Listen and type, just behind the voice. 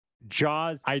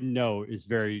Jaws, I know, is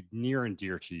very near and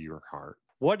dear to your heart.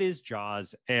 What is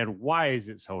Jaws and why is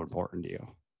it so important to you?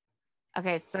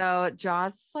 Okay, so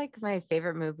Jaws is like my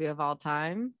favorite movie of all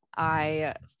time.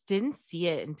 I didn't see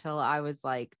it until I was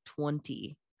like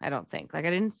 20, I don't think. Like I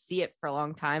didn't see it for a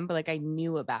long time, but like I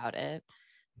knew about it,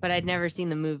 but I'd never seen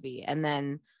the movie. And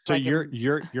then So like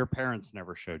your parents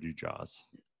never showed you Jaws.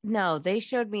 no, they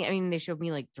showed me, I mean, they showed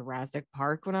me like Jurassic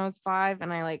Park when I was 5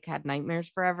 and I like had nightmares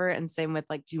forever. And same with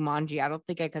like Jumanji. I don't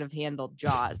think I could have handled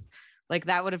Jaws. Like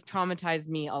that would have traumatized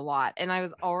me a lot. And I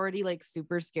was already like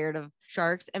super scared of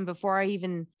sharks. And before I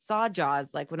even saw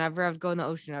Jaws, like whenever I would go in the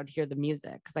ocean, I would hear the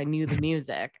music because I knew the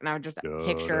music and I would just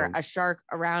picture a shark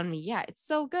around me. Yeah, it's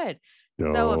so good.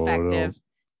 So effective.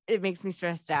 It makes me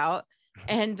stressed out.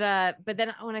 And but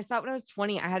then when I saw it when I was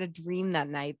 20, I had a dream that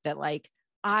night that like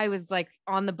I was like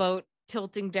on the boat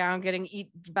tilting down,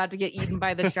 about to get eaten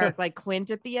by the shark, like Quint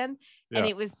at the end. Yeah. And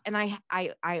it was, and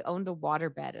I owned a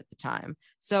waterbed at the time.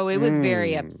 So it was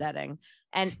very upsetting.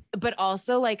 But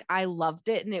also like, I loved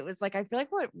it. And it was like, I feel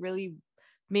like what really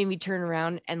made me turn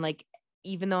around and like,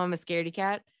 even though I'm a scaredy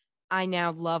cat, I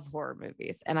now love horror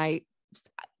movies. And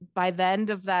by the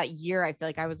end of that year, I feel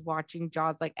like I was watching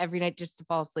Jaws like every night just to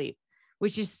fall asleep,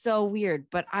 which is so weird,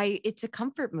 but it's a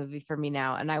comfort movie for me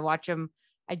now. And I watch them.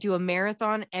 I do a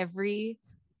marathon every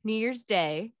New Year's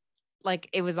Day. Like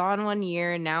it was on one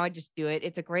year and now I just do it.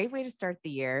 It's a great way to start the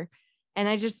year. And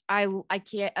I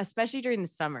can't, especially during the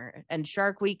summer, and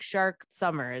Shark Week, Shark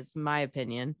Summer is my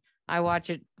opinion. I watch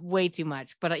it way too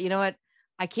much, but you know what?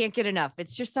 I can't get enough.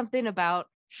 It's just something about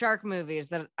shark movies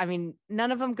that, I mean,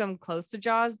 none of them come close to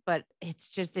Jaws, but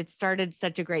it started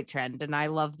such a great trend. And I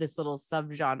love this little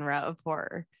subgenre of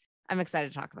horror. I'm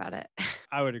excited to talk about it.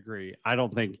 I would agree. I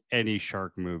don't think any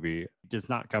shark movie does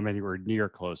not come anywhere near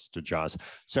close to Jaws.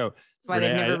 So that's why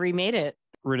they've never remade it.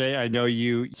 Renee, I know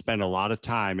you spend a lot of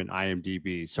time in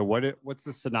IMDb. So what's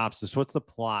the synopsis? What's the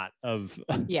plot of?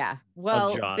 Yeah,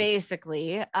 well, of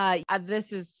basically,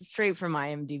 this is straight from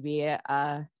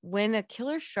IMDb. When a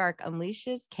killer shark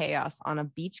unleashes chaos on a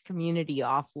beach community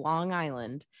off Long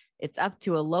Island, it's up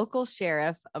to a local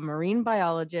sheriff, a marine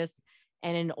biologist,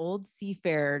 and an old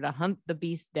seafarer to hunt the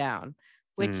beast down,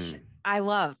 which I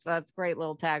love. That's a great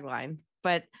little tagline.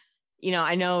 But, you know,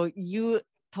 I know you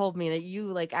told me that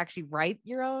you like actually write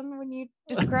your own when you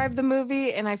describe the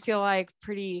movie. And I feel like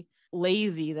pretty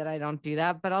lazy that I don't do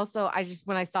that. But also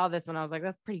when I saw this one, I was like,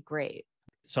 that's pretty great.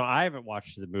 So I haven't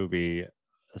watched the movie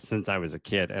since I was a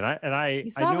kid.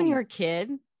 You saw it when you were a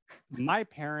kid? My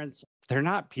parents, they're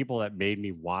not people that made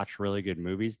me watch really good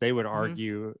movies. They would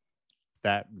argue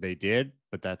that they did,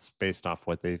 but that's based off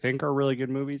what they think are really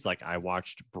good movies. Like I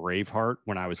watched Braveheart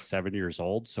when I was 7 years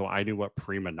old, so I knew what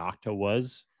prima nocta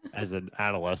was as an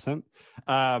adolescent.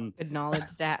 Good knowledge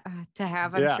to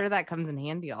have. I'm sure that comes in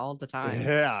handy all the time.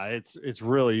 Yeah, it's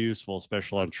really useful,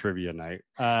 especially on trivia night.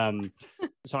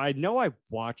 So I know I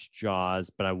watched Jaws,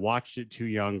 but I watched it too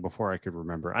young before I could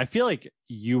remember. I feel like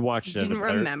you watched it. Didn't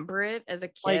remember it as a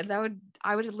kid. Like,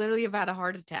 I would literally have had a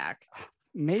heart attack.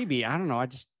 Maybe, I don't know. I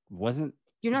just wasn't.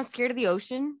 You're not scared of the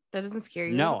ocean? That doesn't scare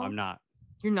you? No, I'm not.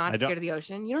 You're not scared of the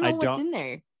ocean? You don't know what's in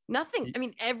there. Nothing. I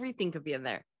mean, everything could be in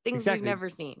there. Things we've never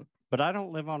seen. But I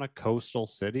don't live on a coastal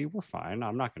city. We're fine.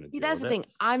 I'm not going to do That's the thing.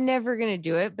 I'm never going to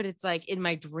do it. But it's like in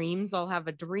my dreams, I'll have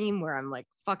a dream where I'm like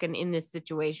fucking in this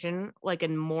situation, like a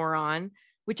moron,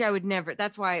 which I would never.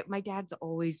 That's why my dad's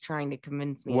always trying to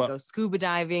convince me to go scuba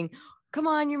diving. Come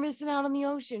on, you're missing out on the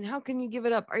ocean. How can you give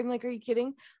it up? I'm like, are you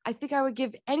kidding? I think I would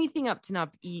give anything up to not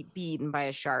be eaten by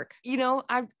a shark. You know,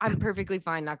 I'm perfectly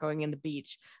fine not going in the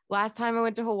beach. Last time I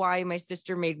went to Hawaii, my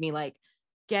sister made me like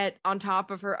get on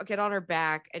her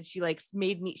back, and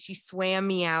she swam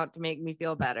me out to make me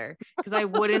feel better because I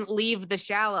wouldn't leave the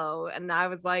shallow. And I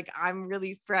was like, I'm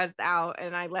really stressed out,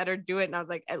 and I let her do it. And I was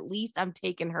like, at least I'm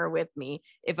taking her with me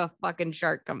if a fucking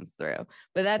shark comes through.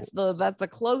 But that's the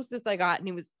closest I got. And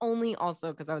it was only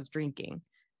also because I was drinking.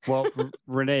 Well,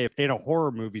 Renee, in a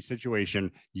horror movie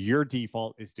situation, your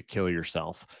default is to kill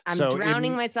yourself. I'm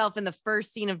drowning myself in the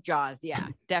first scene of Jaws. Yeah,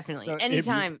 definitely. So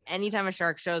anytime a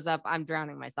shark shows up, I'm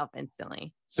drowning myself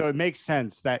instantly. So it makes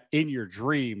sense that in your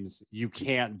dreams, you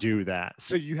can't do that.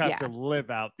 So you have to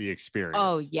live out the experience.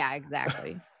 Oh, yeah,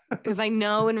 exactly. Because I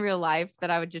know in real life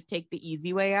that I would just take the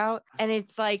easy way out. And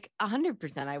it's like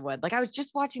 100% I would. Like I was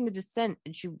just watching The Descent,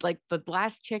 and she like the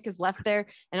last chick is left there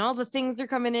and all the things are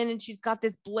coming in, and she's got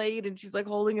this blade and she's like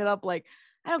holding it up like,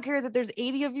 I don't care that there's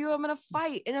 80 of you, I'm going to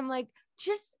fight. And I'm like,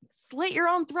 just slit your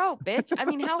own throat, bitch. I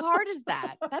mean, how hard is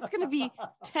that? That's going to be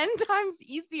 10 times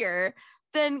easier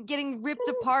then getting ripped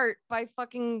apart by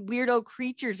fucking weirdo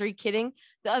creatures. Are you kidding?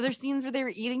 The other scenes where they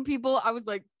were eating people, I was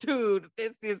like, dude,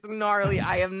 this is gnarly.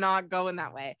 I am not going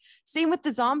that way. Same with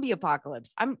the zombie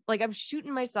apocalypse. I'm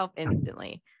shooting myself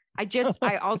instantly.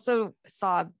 I also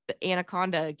saw the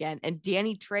Anaconda again, and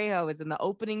Danny Trejo is in the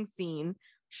opening scene.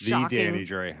 Shocking. The Danny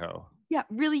Trejo. Yeah,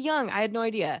 really young. I had no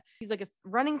idea. He's like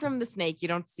running from the snake. You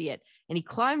don't see it. And he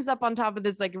climbs up on top of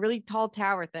this like really tall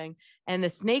tower thing. And the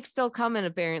snake's still coming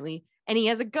apparently. And he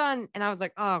has a gun. And I was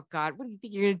like, oh God, what do you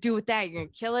think you're going to do with that? You're going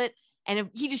to kill it? And if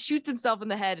he just shoots himself in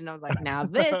the head. And I was like, now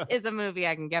this is a movie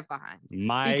I can get behind.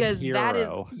 My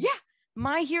hero.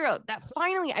 My hero. That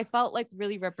finally I felt like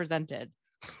really represented.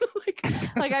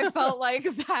 like I felt like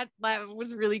that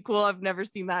was really cool. I've never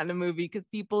seen that in a movie because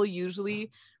people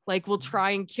usually like will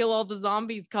try and kill all the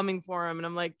zombies coming for him, and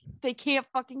I'm like, they can't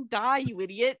fucking die, you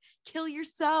idiot. Kill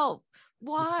yourself.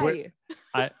 Why?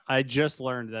 I just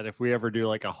learned that if we ever do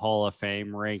like a Hall of Fame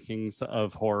rankings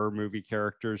of horror movie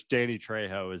characters, Danny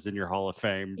Trejo is in your Hall of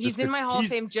Fame. He's in my Hall of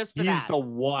Fame just for that. He's the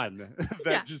one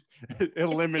that just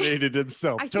eliminated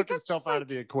himself, took himself out of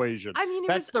the equation. I mean,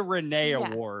 that's the Renee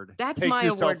Award. That's Take my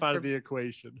yourself award out of the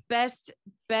equation. Best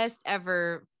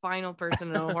ever final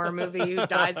person in a horror movie who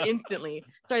dies instantly.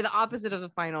 Sorry, the opposite of the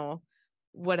final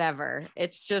whatever.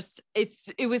 It just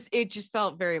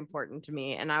felt very important to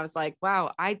me, and I was like,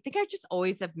 wow, I think I just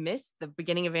always have missed the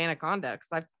beginning of Anaconda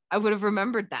because I would have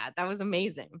remembered that. That was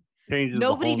amazing.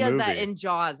 Nobody does that in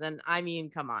Jaws, and I mean,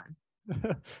 come on.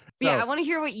 I want to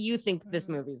hear what you think this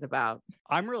movie's about.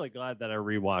 I'm really glad that I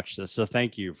rewatched this, so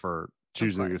thank you for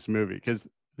choosing this movie because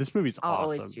this movie's awesome.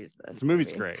 I'll always choose this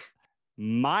movie's great.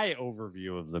 My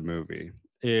overview of the movie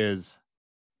is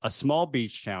a small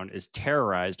beach town is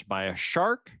terrorized by a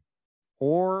shark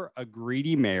or a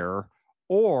greedy mayor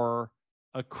or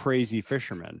a crazy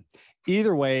fisherman.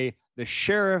 Either way, the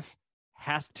sheriff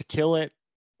has to kill it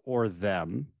or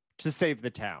them to save the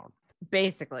town.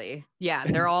 Basically, yeah,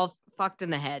 they're all fucked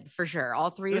in the head for sure. All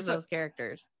three of those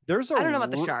characters. I don't know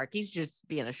about the shark. He's just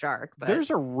being a shark. But there's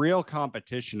a real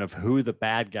competition of who the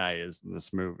bad guy is in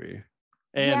this movie.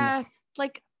 And yeah,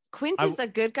 like Quint is a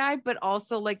good guy, but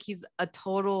also like he's a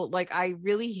total, like I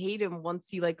really hate him once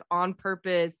he like on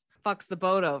purpose fucks the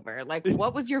boat over. Like,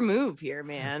 what was your move here,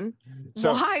 man?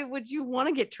 So, why would you want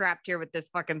to get trapped here with this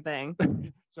fucking thing?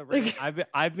 So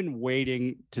I've been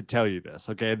waiting to tell you this.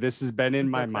 Okay, this has been in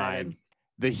my mind.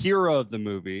 The hero of the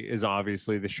movie is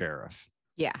obviously the sheriff.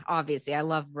 Yeah, obviously. I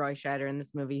love Roy Scheider in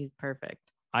this movie. He's perfect.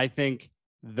 I think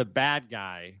the bad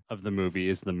guy of the movie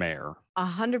is the mayor.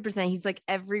 100%. He's like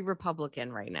every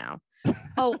Republican right now.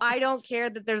 Oh, I don't care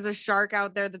that there's a shark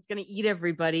out there that's going to eat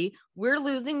everybody. We're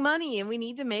losing money and we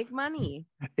need to make money.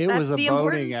 It was a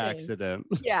boating accident.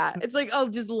 Yeah. It's like, oh,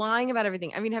 just lying about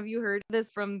everything. I mean, have you heard this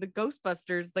from the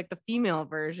Ghostbusters, like the female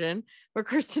version, where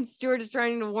Kristen Stewart is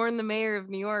trying to warn the mayor of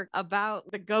New York about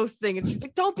the ghost thing? And she's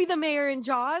like, don't be the mayor in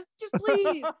Jaws, just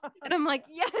please. And I'm like,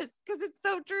 yes, because it's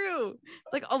so true.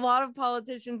 It's like a lot of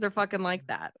politicians are fucking like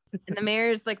that. And the mayor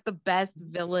is like the best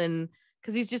villain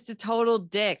because he's just a total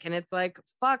dick. And it's like,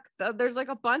 fuck, there's like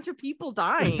a bunch of people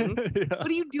dying. Yeah. What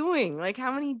are you doing? Like,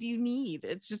 how many do you need?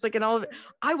 It's just like,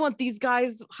 I want these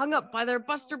guys hung up by their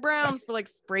Buster Browns for like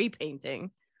spray painting.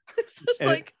 It's just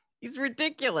like, he's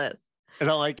ridiculous. And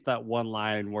I like that one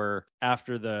line where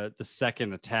after the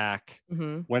second attack,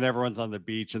 when everyone's on the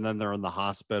beach and then they're in the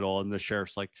hospital and the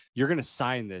sheriff's like, you're going to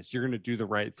sign this. You're going to do the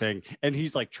right thing. And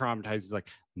he's like traumatized. He's like,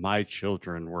 my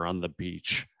children were on the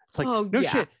beach. It's like, no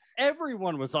shit.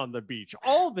 Everyone was on the beach.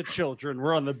 All the children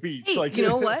were on the beach. Hey, like, you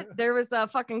know what? There was a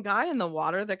fucking guy in the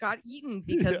water that got eaten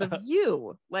because of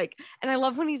you. Like, and I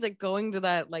love when he's like going to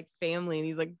that like family and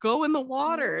he's like, go in the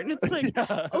water. And it's like,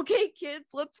 okay, kids,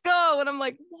 let's go. And I'm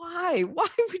like, why? Why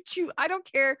would you? I don't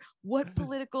care what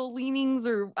political leanings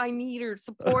or I need or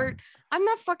support. I'm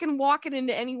not fucking walking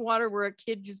into any water where a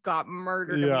kid just got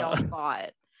murdered and we all saw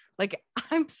it. Like,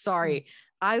 I'm sorry.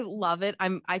 I love it.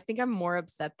 I think I'm more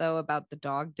upset though about the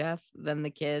dog death than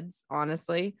the kids,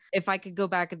 honestly. If I could go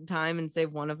back in time and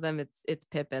save one of them, it's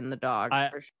Pippin the dog.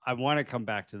 I want to come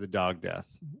back to the dog death.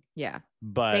 Yeah.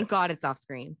 But thank God it's off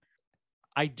screen.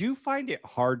 I do find it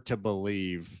hard to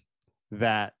believe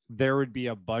that there would be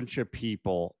a bunch of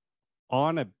people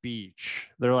on a beach.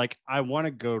 They're like, I want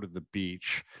to go to the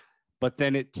beach, but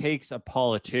then it takes a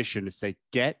politician to say,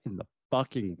 get in the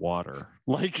fucking water.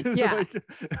 Like, yeah.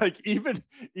 like even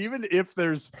if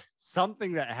there's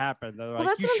something that happened, they're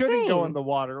like, you shouldn't go in the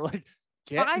water. Like,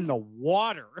 get in the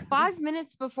water. 5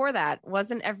 minutes before that,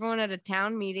 wasn't everyone at a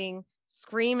town meeting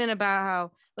screaming about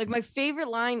how, like, my favorite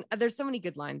line, there's so many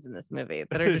good lines in this movie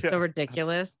that are just so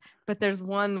ridiculous, but there's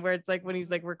one where it's like when he's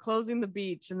like, we're closing the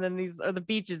beach, and then or the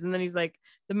beaches, and then he's like,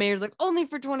 the mayor's like, only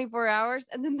for 24 hours,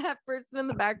 and then that person in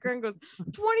the background goes,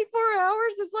 24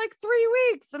 hours is like 3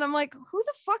 weeks, and I'm like, who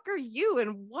the fuck are you,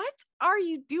 and what are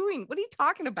you doing? What are you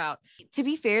talking about? To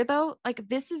be fair though, like,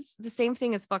 this is the same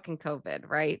thing as fucking COVID,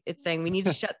 right? It's saying we need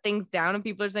to shut things down, and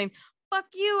people are saying, fuck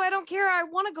you, I don't care, I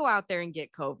want to go out there and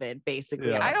get COVID,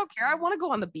 basically. I don't care, I want to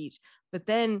go on the beach. But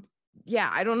then, yeah,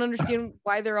 I don't understand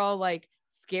why they're all like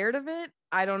scared of it.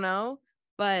 I don't know,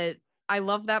 but I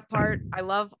love that part. I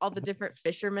love all the different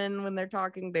fishermen when they're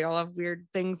talking, they all have weird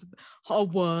things. Oh,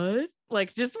 what?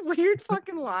 Like, just weird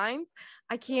fucking lines.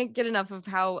 I can't get enough of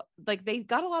how, like, they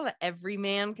got a lot of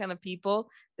everyman kind of people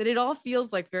that it all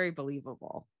feels like very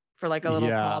believable for like a little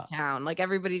small town. Like,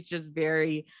 everybody's just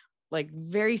very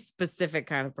specific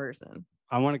kind of person.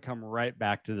 I want to come right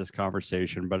back to this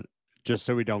conversation, but just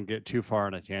so we don't get too far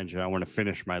on a tangent, I want to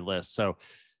finish my list. So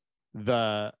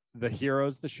the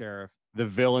hero's the sheriff, the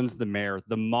villain's the mayor,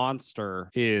 the monster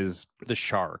is the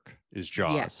shark, is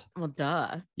Jaws. Yeah. Well,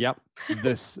 duh. Yep.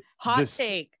 This hot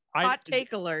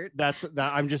take alert. That's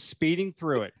that. I'm just speeding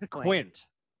through it. Quint,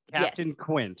 Captain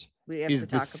Quint is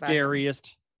the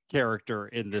scariest character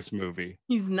in this movie.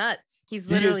 He's nuts. He's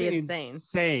literally insane.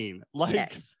 Insane. Like,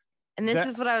 yes. And this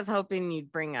is what I was hoping you'd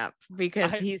bring up,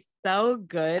 because he's so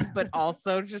good, but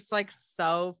also just like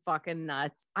so fucking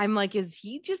nuts. I'm like, is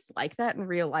he just like that in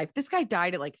real life? This guy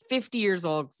died at like 50 years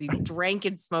old because he drank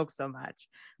and smoked so much.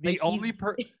 The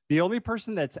only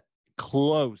person that's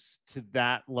close to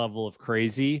that level of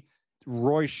crazy,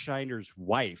 Roy Scheider's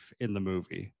wife in the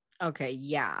movie. Okay,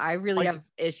 yeah, I really have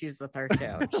issues with her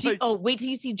too. Wait till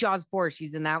you see Jaws 4.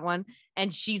 She's in that one,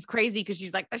 and she's crazy because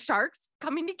she's like, the shark's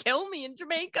coming to kill me in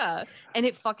Jamaica, and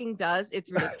it fucking does.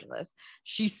 It's ridiculous.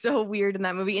 She's so weird in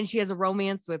that movie, and she has a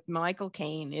romance with Michael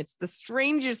Caine. It's the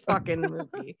strangest fucking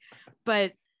movie,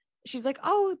 but she's like,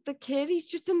 oh, the kid, he's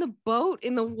just in the boat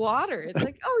in the water. It's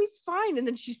like, oh, he's fine, and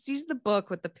then she sees the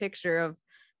book with the picture of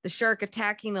the shark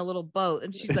attacking a little boat,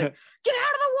 and she's like, get out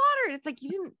of the water. And it's like, you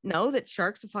didn't know that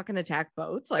sharks fucking attack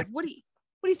boats? Like, what do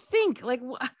you think? Like,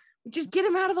 just get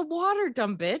him out of the water,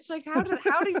 dumb bitch. Like, how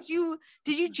did you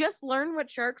just learn what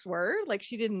sharks were? Like,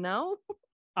 she didn't know.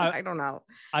 I don't know.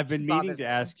 I've been meaning to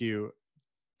ask you.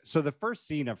 So the first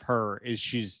scene of her is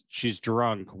she's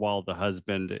drunk while the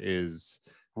husband is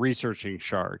researching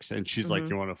sharks, and she's like,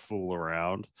 you want to fool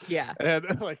around? Yeah.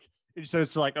 And like, so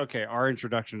it's like, okay, our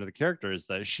introduction to the character is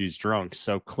that she's drunk,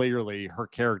 so clearly her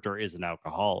character is an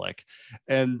alcoholic.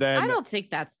 And then I don't think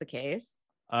that's the case.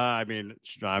 I mean,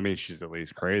 she's at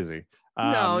least crazy.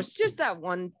 No, it's just that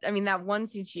one. I mean, that one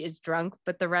scene she is drunk,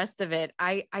 but the rest of it,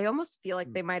 I almost feel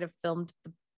like they might have filmed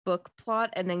the book plot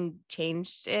and then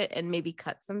changed it and maybe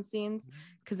cut some scenes,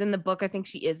 because in the book I think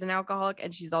she is an alcoholic,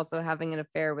 and she's also having an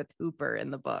affair with Hooper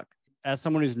in the book. As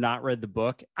someone who's not read the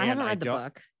book, I haven't read the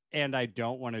book. And I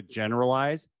don't want to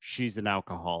generalize, she's an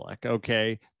alcoholic.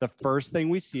 Okay. The first thing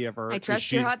we see of her, I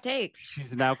trust your hot takes.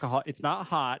 She's an alcoholic. It's not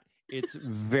hot. It's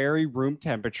very room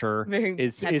temperature.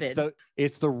 It's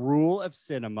the rule of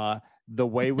cinema. The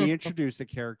way we introduce a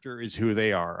character is who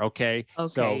they are. Okay.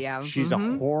 So yeah. She's a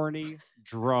horny,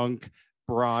 drunk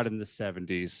broad in the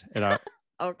 70s. And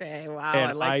okay, wow,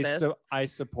 I like this. So I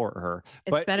support her.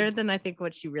 It's better than I think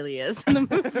what she really is in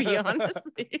the movie,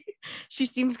 honestly. She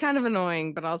seems kind of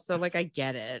annoying, but also like, I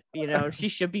get it. You know, she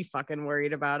should be fucking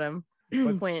worried about him.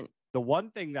 Quint. The one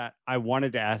thing that I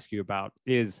wanted to ask you about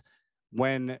is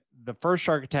when the first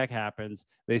shark attack happens,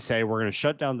 they say we're going to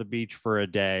shut down the beach for a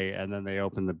day, and then they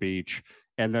open the beach.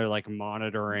 And they're like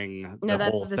monitoring the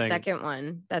that's whole the thing. Second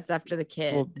one. That's after the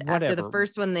kid. Well, after the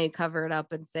first one, they cover it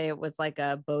up and say it was like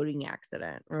a boating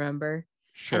accident. Remember?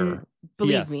 Sure. And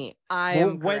believe me, I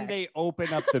am when correct. they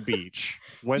open up the beach.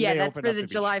 That's for the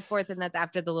July 4th, and that's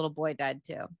after the little boy died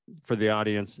too. For the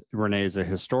audience, Renee is a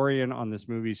historian on this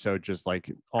movie, so just like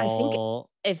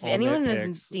if anyone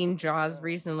hasn't seen Jaws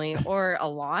recently or a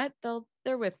lot,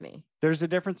 they're with me. There's a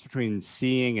difference between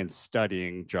seeing and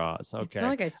studying Jaws. Okay. It's not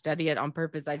like I study it on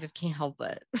purpose. I just can't help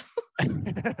it.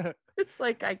 It's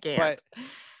like I can't.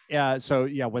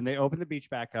 When they open the beach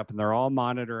back up and they're all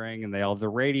monitoring and they all have the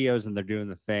radios and they're doing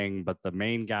the thing, but the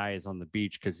main guy is on the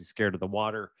beach because he's scared of the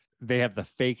water. They have the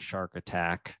fake shark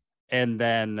attack, and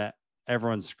then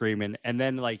everyone's screaming, and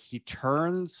then like he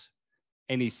turns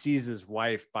and he sees his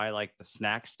wife by like the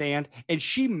snack stand, and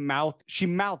she mouths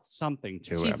something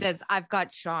to him. She says, "I've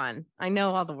got Sean." I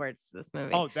know all the words to this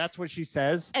movie. Oh, that's what she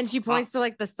says. And she points to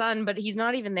like the sun, but he's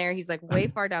not even there. He's like way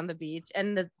far down the beach,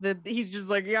 and he's just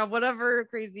like, yeah, whatever,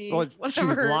 crazy. Well, whatever. She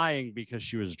was lying because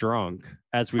she was drunk,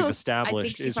 as we've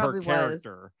established is her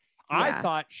character. Yeah. I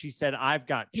thought she said, "I've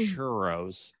got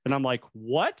churros," and I'm like,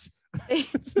 what?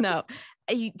 No.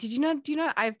 Do you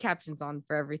know I have captions on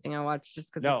for everything I watch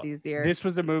just because it's easier. This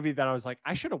was a movie that I was like,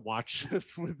 I should have watched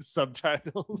this with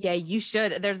subtitles. Yeah, you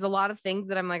should. There's a lot of things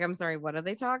that I'm like, I'm sorry, what are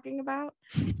they talking about?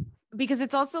 Because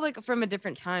it's also like from a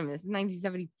different time. This is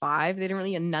 1975. They didn't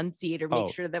really enunciate or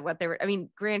make sure that what they were. I mean,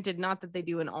 granted, not that they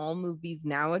do in all movies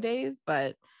nowadays,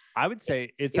 but I would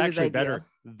say it's actually better.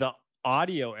 The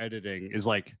audio editing is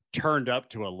like turned up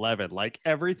to 11. Like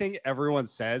everything everyone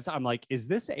says, I'm like, is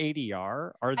this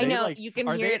ADR? Are they like you can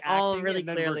hear it all really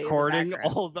clearly recording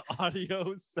all the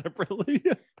audio separately?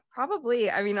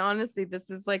 Probably. I mean, honestly, this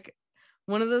is like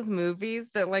one of those movies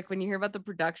that like when you hear about the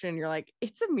production, you're like,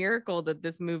 it's a miracle that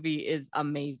this movie is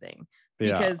amazing.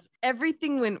 Because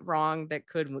everything went wrong that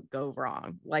could go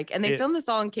wrong. Like, and they filmed this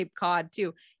all in Cape Cod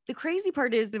too. The crazy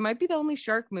part is it might be the only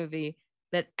shark movie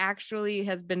that actually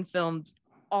has been filmed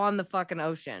on the fucking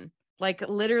ocean. Like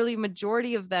literally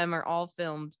majority of them are all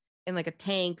filmed in like a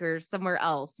tank or somewhere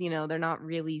else. You know, they're not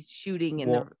really shooting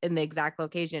in the exact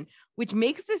location, which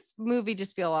makes this movie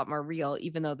just feel a lot more real,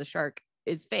 even though the shark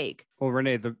is fake. Well,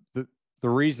 Renee, the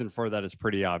reason for that is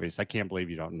pretty obvious. I can't believe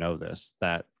you don't know this,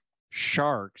 that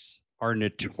sharks are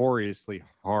notoriously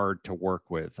hard to work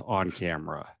with on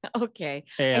camera. Okay.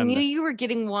 I knew you were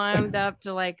getting wound up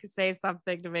to like say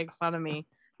something to make fun of me.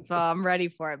 So I'm ready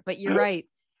for it. But you're right.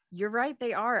 You're right.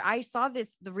 They are. I saw the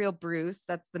real Bruce.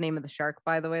 That's the name of the shark,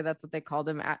 by the way. That's what they called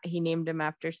him. He named him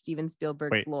after Steven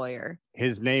Spielberg's lawyer.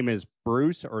 His name is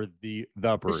Bruce or the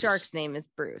Bruce? The shark's name is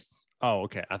Bruce. Oh,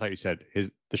 okay. I thought you said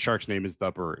the shark's name is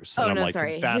the Bruce. And I'm no, like,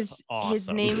 sorry. That's awesome. His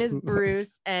name is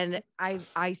Bruce, and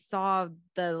I saw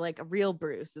the like real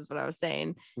Bruce is what I was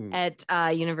saying at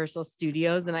Universal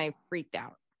Studios, and I freaked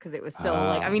out because it was still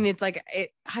like, I mean, it's like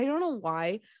I don't know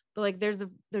why, but like there's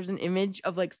an image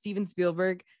of like Steven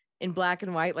Spielberg in black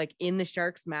and white, like in the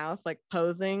shark's mouth, like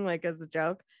posing like as a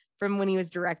joke from when he was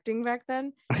directing back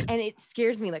then. And it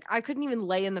scares me. Like I couldn't even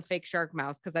lay in the fake shark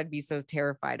mouth because I'd be so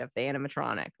terrified of the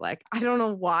animatronic. Like, I don't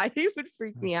know why it would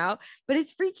freak me out, but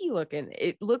it's freaky looking.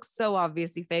 It looks so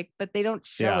obviously fake, but they don't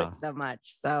show it so much.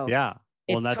 So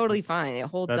it's totally fine. It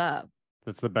holds up.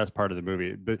 That's the best part of the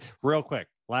movie. But real quick,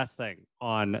 last thing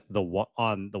on the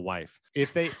wife.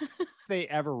 If they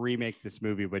ever remake this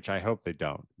movie, which I hope they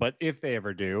don't, but if they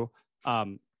ever do,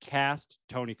 cast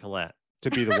Toni Collette to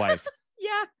be the wife.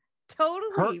 Yeah.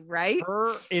 Totally, right?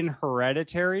 Her in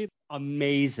Hereditary,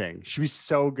 amazing. She was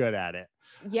so good at it.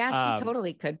 Yeah, she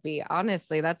totally could be.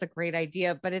 Honestly, that's a great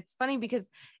idea. But it's funny because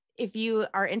if you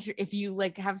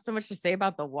like have so much to say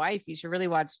about the wife, you should really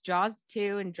watch Jaws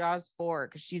 2 and Jaws 4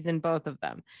 because she's in both of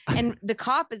them. And the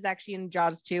cop is actually in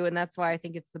Jaws 2, and that's why I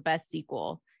think it's the best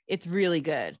sequel. It's really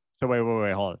good. So wait,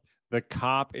 hold on. The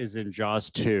cop is in Jaws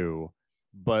 2,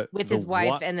 but with his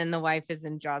wife, and then the wife is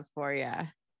in Jaws 4. Yeah.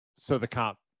 So the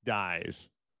cop dies,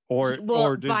 or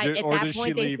does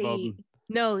she leave him?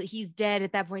 No, he's dead.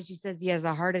 At that point, she says he has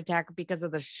a heart attack because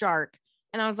of the shark.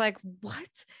 And I was like, what?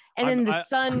 And then the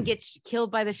son gets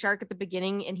killed by the shark at the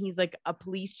beginning, and he's like a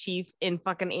police chief in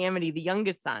fucking Amity, the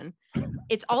youngest son.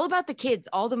 It's all about the kids.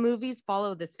 All the movies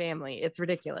follow this family. It's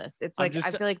ridiculous. It's like I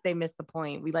feel like they missed the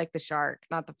point. We like the shark,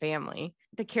 not the family.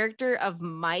 The character of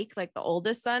Mike, like the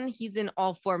oldest son, he's in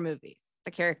all 4 movies.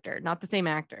 The character, not the same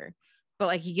actor. But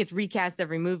like he gets recast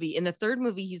every movie. In the 3rd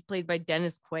movie, he's played by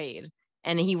Dennis Quaid,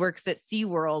 and he works at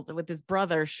SeaWorld with his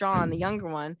brother, Sean, the younger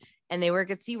one. And they work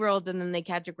at SeaWorld, and then they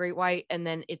catch a great white, and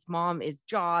then its mom is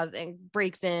Jaws and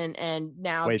breaks in, and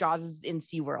now Jaws is in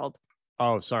SeaWorld.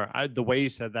 Oh, sorry. The way you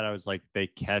said that, I was like, they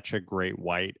catch a great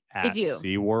white at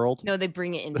SeaWorld? No, they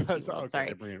bring it into SeaWorld. Okay,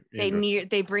 sorry.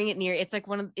 They bring it near. It's like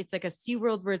it's like a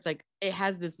SeaWorld where it's like, it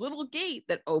has this little gate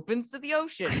that opens to the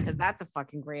ocean, because that's a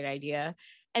fucking great idea.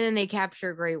 And then they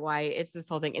capture great white. It's this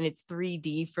whole thing, and it's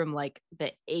 3D from like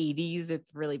the 80s.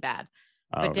 It's really bad.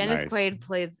 But Dennis Quaid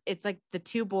plays, it's like the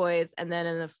 2 boys. And then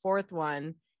in the 4th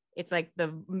one, it's like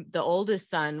the oldest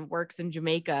son works in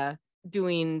Jamaica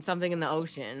doing something in the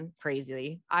ocean.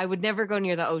 Crazily. I would never go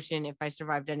near the ocean if I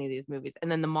survived any of these movies. And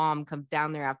then the mom comes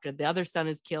down there after the other son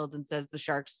is killed and says the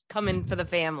sharks come in for the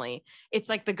family. It's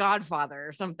like The Godfather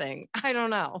or something. I don't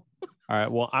know. All right.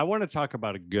 Well, I want to talk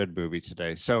about a good movie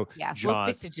today. So yeah, we'll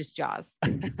stick to just Jaws.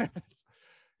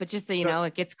 But just so you know,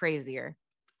 it gets crazier.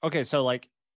 Okay. So like,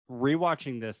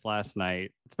 rewatching this last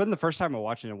night. It's been the first time I'm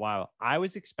watching it in a while. I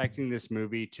was expecting this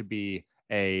movie to be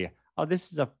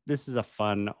this is a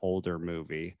fun older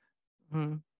movie.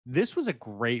 Mm-hmm. This was a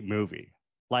great movie.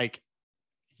 Like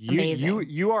Amazing.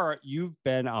 you've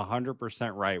been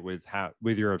 100% right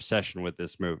with your obsession with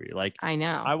this movie. Like I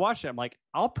know. I watched it. I'm like,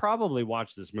 I'll probably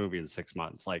watch this movie in 6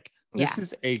 months. Like this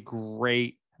is a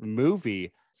great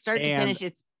movie. Start to finish,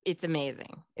 it's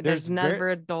amazing. There's never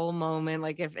a dull moment.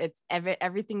 Like if it's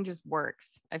everything just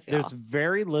works. I feel there's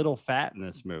very little fat in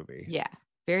this movie. Yeah,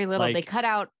 very little. Like, they cut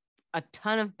out a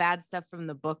ton of bad stuff from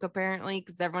the book, apparently,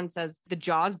 because everyone says the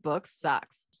Jaws book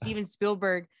sucks. Steven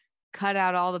Spielberg cut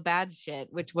out all the bad shit,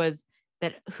 which was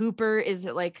that Hooper is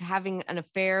like having an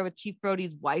affair with Chief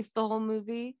Brody's wife the whole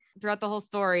movie, throughout the whole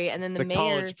story, and then the mayor,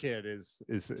 college kid is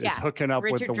hooking up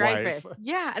Richard with the Dreyfuss. wife.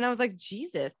 Yeah, and I was like,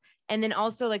 Jesus. And then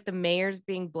also like the mayor's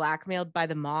being blackmailed by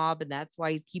the mob, and that's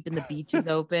why he's keeping the beaches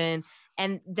open.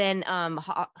 And then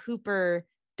Hooper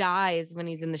dies when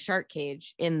he's in the shark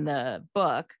cage in the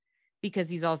book, because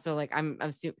he's also like, I'm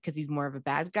assuming because he's more of a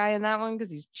bad guy in that one,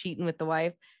 because he's cheating with the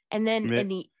wife. And then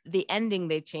in the ending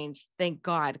they changed, thank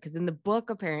God, because in the book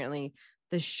apparently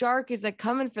the shark is like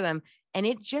coming for them, and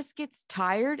it just gets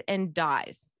tired and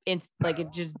dies. It's like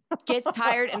it just gets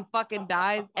tired and fucking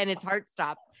dies, and its heart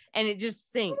stops and it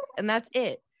just sinks, and that's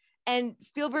it. And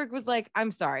Spielberg was like,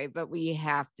 I'm sorry, but we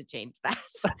have to change that.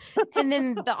 And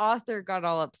then the author got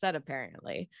all upset,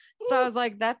 apparently. So I was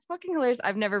like, that's fucking hilarious.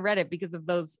 I've never read it because of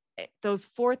those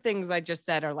 4 things I just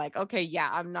said are like, okay,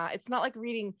 yeah, it's not like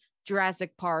reading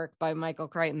Jurassic Park by Michael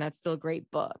Crichton. That's still a great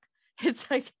book.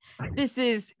 It's like, this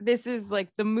is like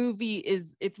the movie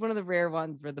it's one of the rare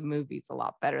ones where the movie's a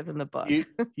lot better than the book.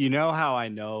 You know how I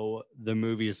know the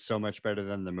movie is so much better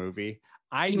than the movie?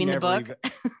 You mean the book?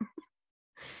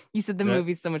 You said the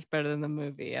movie's so much better than the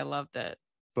movie. I loved it.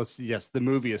 But yes, the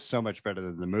movie is so much better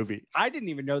than the movie. I didn't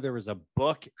even know there was a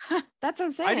book. That's what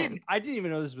I'm saying. I didn't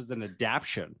even know this was an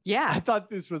adaptation. Yeah. I thought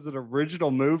this was an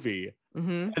original movie.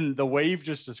 Mm-hmm. And the way you've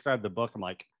just described the book, I'm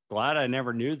like, glad I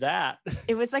never knew that.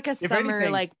 It was like a summer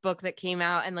like book that came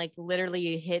out and like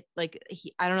literally hit like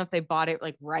I don't know if they bought it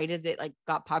like right as it like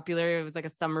got popular. It was like a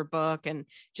summer book, and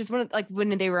just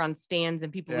when they were on stands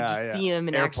and people would just see them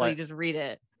and actually just read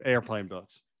it. Airplane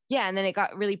books. Yeah, and then it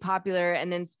got really popular,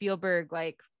 and then Spielberg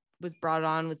like was brought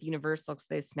on with Universal because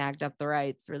they snagged up the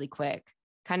rights really quick.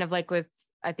 Kind of like with,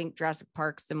 I think, Jurassic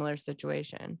Park, similar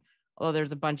situation. Although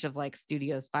there's a bunch of like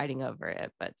studios fighting over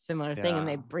it, but similar thing. And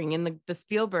they bring in the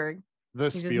Spielberg. He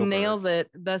just nails it.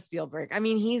 The Spielberg. I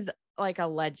mean, he's like a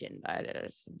legend. I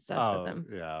just obsessed with him.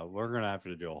 Yeah, we're gonna have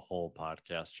to do a whole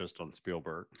podcast just on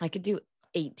Spielberg. I could do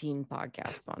 18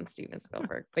 podcasts on Steven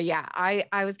Spielberg. But yeah,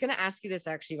 I was gonna ask you this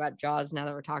actually about Jaws. Now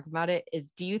that we're talking about it,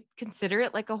 do you consider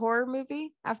it like a horror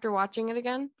movie after watching it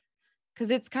again?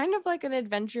 Because it's kind of like an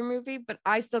adventure movie, but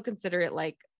I still consider it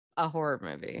like a horror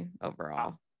movie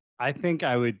overall. I think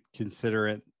I would consider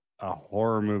it a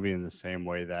horror movie in the same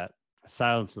way that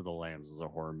Silence of the Lambs is a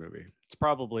horror movie. It's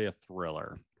probably a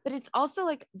thriller. But it's also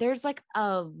like there's like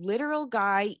a literal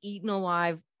guy eaten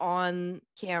alive on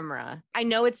camera. I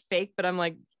know it's fake, but I'm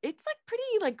like, it's like pretty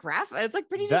like graphic. It's like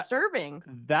pretty disturbing.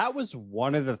 That was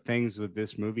one of the things with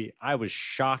this movie I was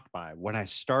shocked by. When I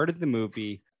started the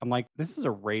movie, I'm like, this is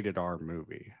a rated R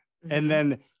movie. Mm-hmm. And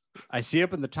then I see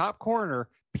up in the top corner,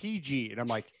 PG, and I'm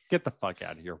like, get the fuck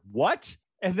out of here. What?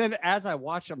 And then as I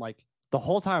watch, I'm like, the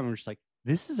whole time I'm just like,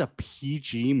 this is a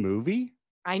PG movie?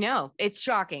 I know, it's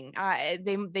shocking.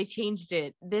 They changed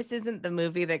it. This isn't the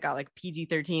movie that got like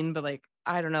PG-13, but like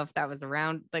I don't know if that was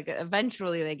around. Like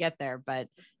eventually they get there, but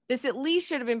this at least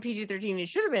should have been PG-13. It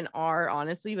should have been R,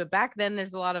 honestly. But back then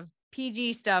there's a lot of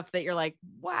PG stuff that you're like,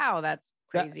 wow, that's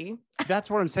crazy. That's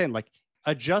what I'm saying. Like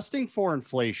adjusting for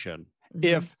inflation,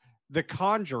 if The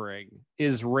Conjuring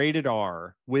is rated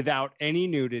R without any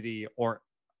nudity or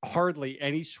hardly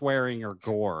any swearing or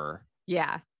gore.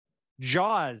 Yeah.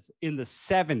 Jaws in the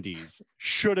 70s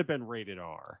should have been rated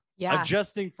R. Yeah.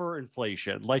 Adjusting for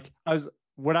inflation. Like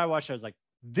when I watched it, I was like,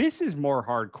 this is more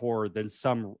hardcore than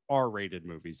some R-rated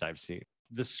movies I've seen.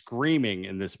 The screaming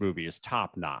in this movie is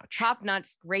top notch. Top notch,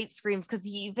 great screams. Because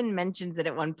he even mentions it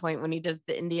at one point when he does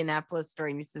the Indianapolis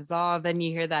story, and he says, "Oh," then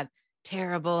you hear that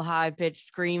terrible high-pitched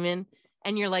screaming.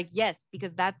 And you're like, yes,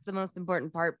 because that's the most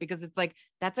important part, because it's like,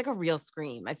 that's like a real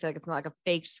scream. I feel like it's not like a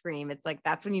fake scream. It's like,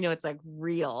 that's when you know it's like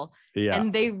real. Yeah.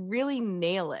 And they really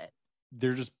nail it.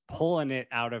 They're just pulling it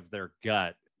out of their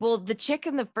gut. Well, the chick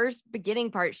in the first beginning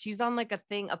part, she's on like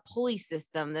a pulley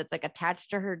system that's like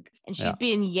attached to her, and she's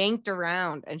being yanked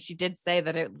around. And she did say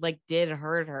that it like did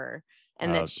hurt her.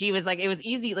 And that she was like, it was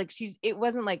easy. Like it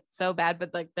wasn't like so bad,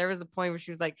 but like there was a point where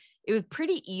she was like, it was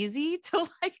pretty easy to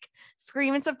like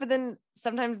scream and stuff. But then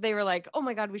sometimes they were like, oh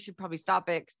my God, we should probably stop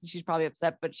it, because she's probably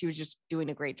upset, but she was just doing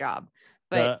a great job.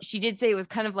 But she did say it was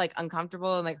kind of like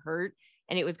uncomfortable and like hurt,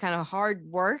 and it was kind of hard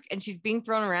work, and she's being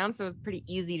thrown around. So it was pretty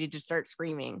easy to just start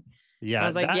screaming. Yeah. And I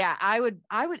was like,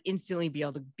 I would instantly be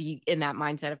able to be in that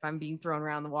mindset if I'm being thrown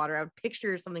around the water. I would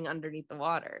picture something underneath the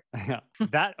water.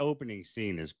 That opening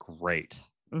scene is great.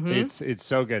 Mm-hmm. It's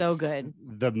so good. So good.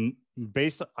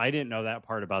 I didn't know that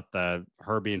part about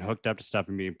her being hooked up to stuff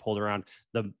and being pulled around.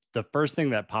 The first thing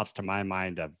that pops to my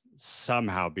mind of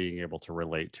somehow being able to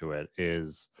relate to it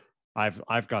is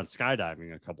I've gone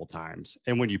skydiving a couple times,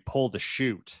 and when you pull the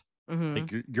chute,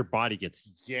 like your body gets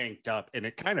yanked up and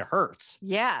it kind of hurts.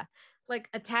 Yeah. Like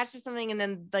attached to something, and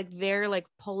then like they're like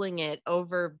pulling it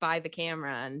over by the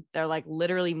camera, and they're like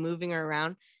literally moving her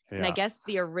around. Yeah. And I guess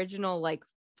the original like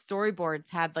storyboards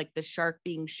had like the shark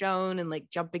being shown and like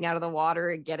jumping out of the water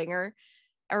and getting her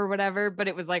or whatever, but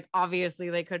it was like obviously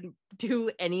they couldn't do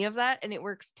any of that, and it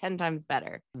works 10 times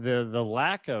better. The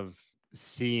lack of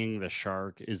seeing the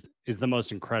shark is the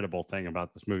most incredible thing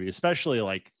about this movie, especially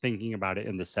like thinking about it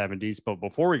in the 70s. But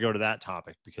before we go to that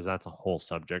topic, because that's a whole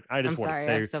subject, I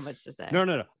have so much to say.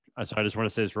 No. So I just want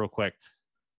to say this real quick.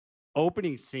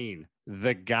 Opening scene,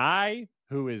 the guy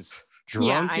who is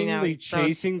drunkenly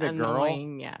chasing the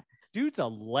annoying. Girl. Yeah. Dude's a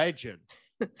legend.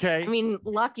 Okay. I mean,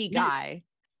 lucky guy.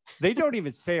 They don't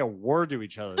even say a word to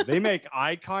each other. They make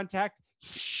eye contact.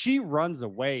 She runs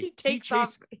away.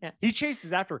 He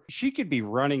chases after her. She could be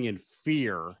running in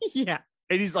fear. Yeah.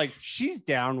 And he's like, she's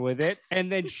down with it.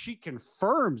 And then she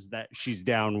confirms that she's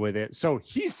down with it. So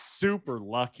he's super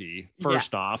lucky,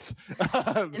 first off.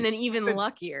 And then even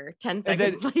luckier 10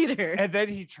 seconds later. And then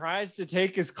he tries to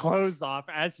take his clothes off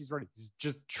as he's running. He's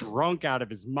just drunk out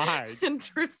of his mind. And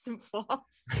trips and falls.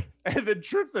 And then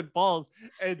trips and falls.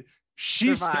 And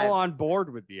she's still on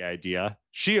board with the idea.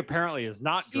 She apparently is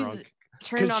not drunk.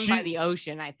 Turned on by the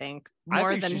ocean, I think,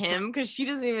 more than him, because she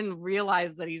doesn't even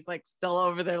realize that he's like still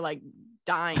over there like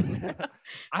dying.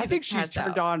 I think she's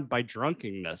turned on by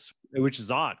drunkenness, which is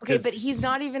odd. Okay, but he's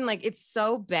not even like, it's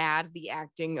so bad, the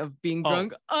acting of being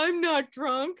drunk. I'm not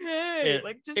drunk. Hey,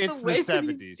 like just the way that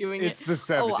he's doing it's the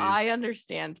 70s. Oh, I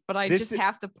understand, but I just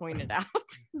have to point it out.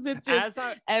 It's just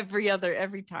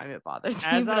every time it bothers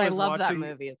me. But I love that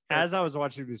movie. It's as I was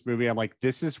watching this movie, I'm like,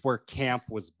 this is where camp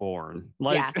was born.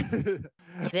 Like, it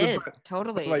is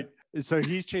totally like. So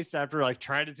he's chased after, like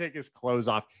trying to take his clothes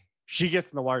off. She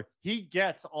gets in the water. He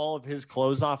gets all of his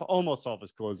clothes off, almost all of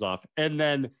his clothes off. And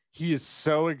then he is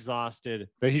so exhausted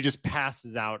that he just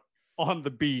passes out on the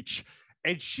beach.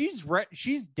 And she's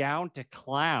down to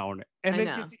clown, and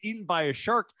then gets eaten by a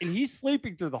shark. And he's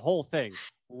sleeping through the whole thing.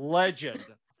 Legend.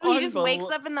 So he just wakes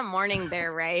up in the morning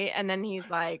there, right? And then he's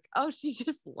like, oh, she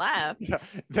just left.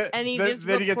 And he just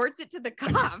reports it to the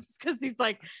cops, because he's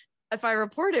like, if I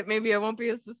report it, maybe I won't be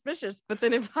as suspicious. But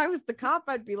then if I was the cop,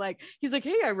 I'd be like, he's like,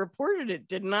 hey, I reported it,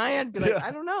 didn't I? I'd be like,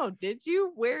 I don't know. Did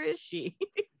you? Where is she?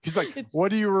 He's like,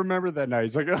 what do you remember that night?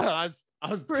 He's like, I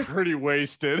was pretty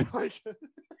wasted. Like,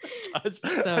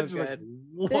 so good.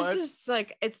 It's just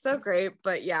like, it's so great.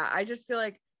 But yeah, I just feel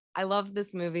like I love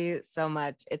this movie so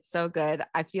much. It's so good.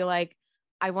 I feel like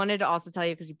I wanted to also tell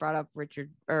you, because you brought up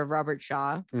Robert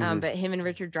Shaw, but him and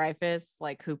Richard Dreyfuss,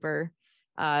 like Hooper,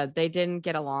 they didn't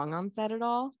get along on set at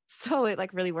all. So it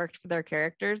like really worked for their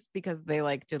characters, because they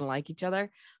like didn't like each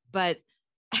other. But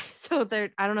so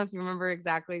I don't know if you remember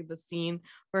exactly the scene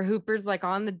where Hooper's like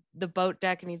on the boat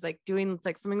deck, and he's like doing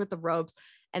like something with the ropes,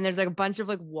 and there's like a bunch of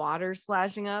like water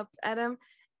splashing up at him.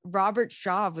 Robert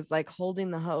Shaw was like holding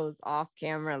the hose off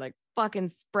camera, like fucking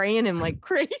spraying him like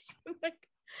crazy, like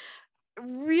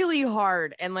really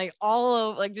hard, and like all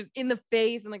over, like just in the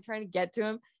face, and like trying to get to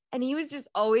him. And he was just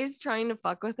always trying to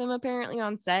fuck with him, apparently,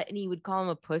 on set. And he would call him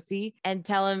a pussy and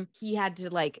tell him he had to,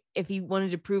 like, if he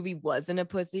wanted to prove he wasn't a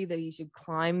pussy, that he should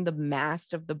climb the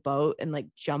mast of the boat and like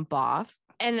jump off.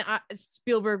 And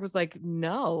Spielberg was like,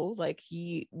 no, like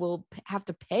he will have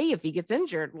to pay if he gets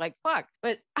injured. Like, fuck.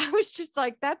 But I was just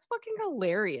like, that's fucking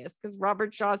hilarious, because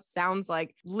Robert Shaw sounds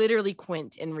like literally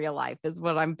Quint in real life is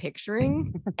what I'm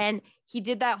picturing. And he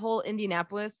did that whole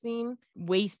Indianapolis scene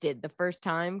wasted the first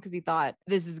time, because he thought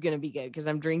this is going to be good because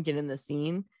I'm drinking in the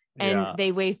scene. And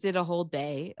they wasted a whole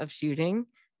day of shooting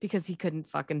because he couldn't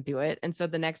fucking do it. And so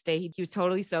the next day he was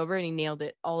totally sober, and he nailed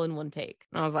it all in one take.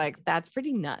 And I was like, that's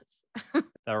pretty nuts.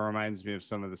 That reminds me of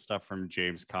some of the stuff from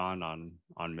James Caan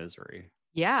on Misery.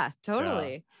 Yeah,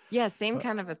 totally. Yeah, same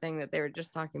kind of a thing that they were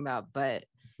just talking about. But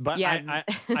yeah,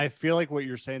 I feel like what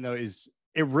you're saying though is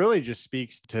it really just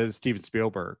speaks to Steven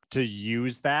Spielberg to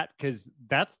use that, because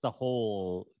that's the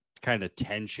whole kind of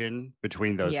tension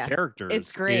between those characters.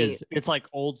 It's great. It's like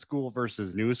old school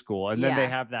versus new school. And then they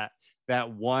have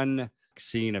that one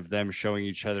scene of them showing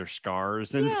each other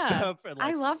scars and stuff. And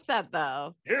I love that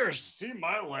though. Here, see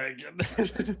my leg.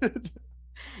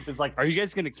 It's like, are you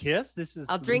guys gonna kiss?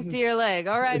 I'll drink to your leg.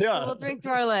 All right, so we'll drink to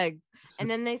our legs. And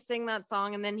then they sing that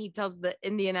song, and then he tells the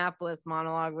Indianapolis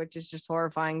monologue, which is just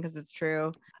horrifying because it's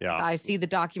true. Yeah. I see the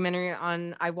documentary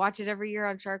I watch it every year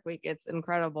on Shark Week. It's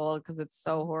incredible because it's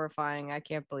so horrifying. I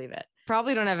can't believe it.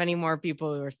 Probably don't have any more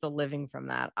people who are still living from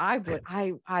that.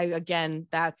 I again,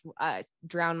 that's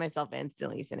drown myself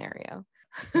instantly scenario.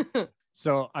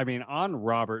 So, I mean, on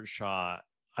Robert Shaw,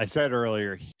 I said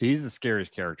earlier, he's the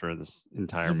scariest character in this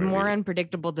entire movie. He's more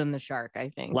unpredictable than the shark, I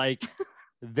think. Like,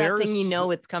 that thing,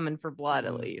 it's coming for blood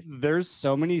at least. There's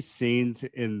so many scenes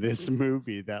in this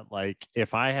movie that, like,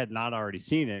 if I had not already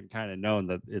seen it and kind of known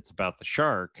that it's about the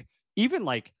shark, even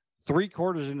like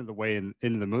 3/4 into the way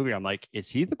into the movie, I'm like, is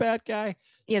he the bad guy?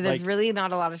 Yeah, there's really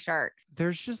not a lot of shark.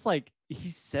 There's just like, he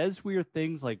says weird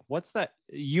things like, what's that?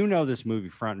 You know this movie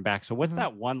front and back. So what's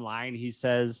that one line he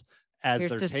says as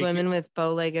Here's they're to swimming with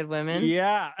bow-legged women?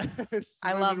 Yeah.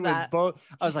 I love that.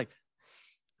 I was like,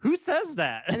 who says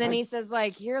that? And then he says,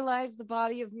 like, here lies the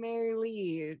body of Mary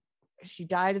Lee. She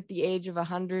died at the age of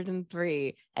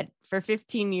 103. For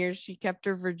 15 years, she kept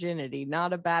her virginity.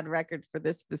 Not a bad record for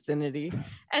this vicinity.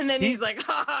 And then he's like,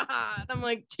 ha, ha, ha. And I'm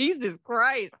like, Jesus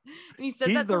Christ. And he said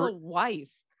that to the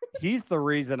wife. He's the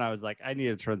reason I was like, I need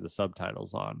to turn the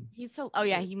subtitles on. He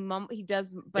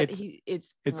does, but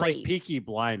it's great. Like Peaky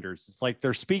Blinders. It's like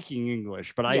they're speaking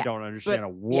English, but I don't understand a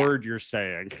word you're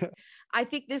saying. I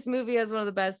think this movie has one of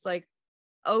the best like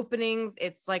openings.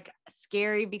 It's like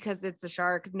scary because it's a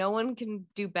shark. No one can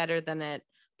do better than it.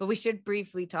 But we should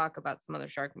briefly talk about some other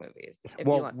shark movies.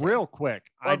 Well, real quick,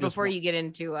 before you get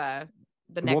into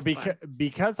the next one.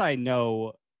 Because I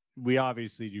know we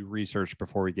obviously do research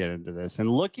before we get into this, and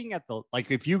looking at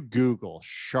if you Google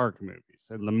shark movies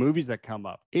and the movies that come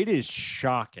up, it is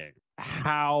shocking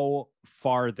how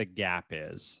far the gap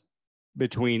is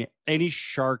between any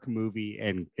shark movie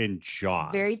and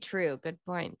Jaws. Very true. Good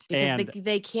point. Because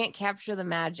they can't capture the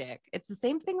magic. It's the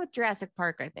same thing with Jurassic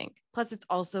Park, I think. Plus, it's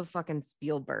also fucking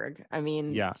Spielberg. I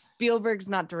mean, Spielberg's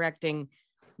not directing,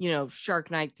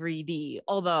 Shark Night 3D,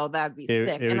 although that'd be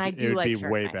sick. And I do like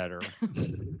Shark way Night. Better.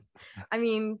 I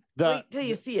mean, wait till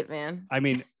you see it, man. I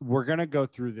mean, we're going to go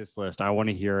through this list. I want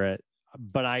to hear it.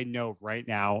 But I know right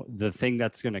now the thing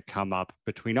that's going to come up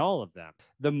between all of them,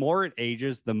 the more it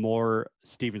ages, the more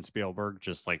Steven Spielberg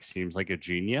just like seems like a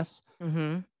genius.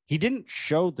 Mm-hmm. He didn't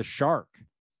show the shark.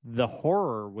 The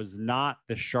horror was not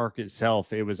the shark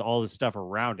itself. It was all the stuff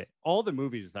around it. All the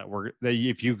movies that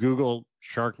if you Google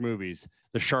shark movies,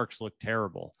 the sharks look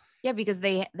terrible. Yeah, because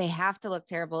they have to look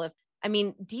terrible.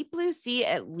 Deep Blue Sea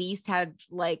at least had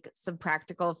like some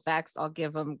practical effects. I'll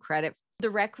give them credit. The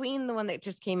Requiem, the one that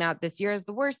just came out this year, has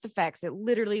the worst effects. It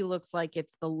literally looks like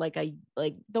it's the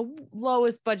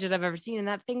lowest budget I've ever seen, and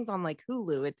that thing's on like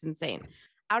Hulu. It's insane.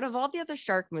 Out of all the other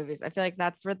shark movies, I feel like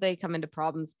that's where they come into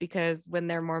problems, because when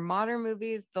they're more modern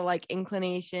movies, the like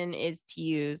inclination is to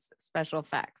use special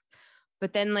effects.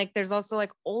 But then like there's also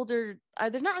like older.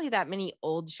 There's not really that many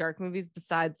old shark movies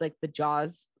besides like the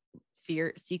Jaws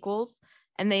sequels,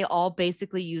 and they all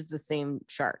basically use the same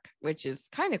shark, which is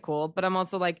kind of cool. But I'm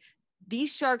also like,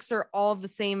 these sharks are all the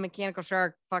same mechanical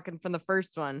shark fucking from the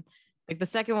first one. Like the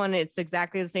second one, it's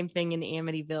exactly the same thing in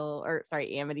Amity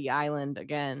Island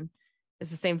again. It's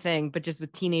the same thing, but just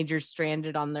with teenagers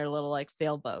stranded on their little like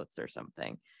sailboats or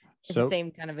something. It's the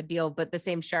same kind of a deal, but the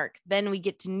same shark. Then we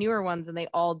get to newer ones and they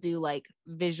all do like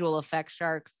visual effect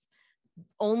sharks.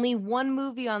 Only one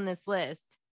movie on this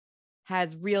list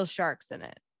has real sharks in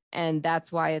it. And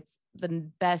that's why it's the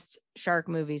best shark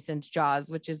movie since Jaws,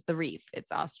 which is The Reef.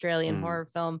 It's an Australian horror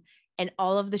film. And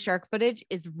all of the shark footage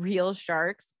is real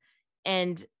sharks.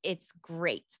 And it's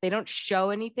great. They don't show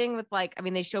anything with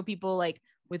they show people like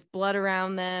with blood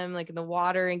around them, like in the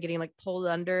water and getting like pulled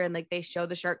under. And like they show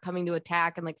the shark coming to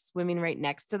attack and like swimming right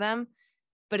next to them.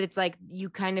 But it's like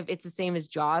it's the same as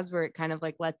Jaws, where it kind of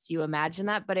like lets you imagine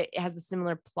that, but it has a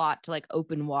similar plot to like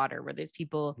Open Water, where there's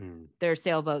people, their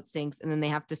sailboat sinks and then they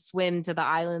have to swim to the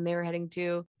island they were heading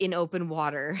to in open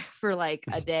water for like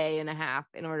a day and a half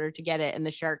in order to get it. And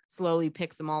the shark slowly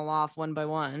picks them all off one by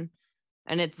one.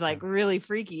 And it's like really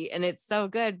freaky. And it's so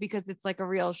good because it's like a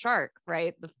real shark,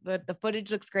 right? The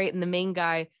footage looks great. And the main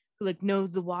guy who like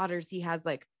knows the waters, he has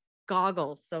like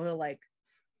goggles. So he'll like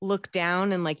look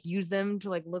down and like use them to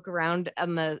like look around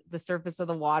on the surface of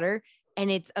the water, And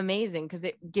it's amazing because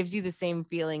it gives you the same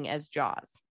feeling as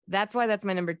Jaws. That's why that's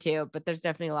my number 2, but there's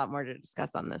definitely a lot more to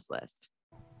discuss on this list.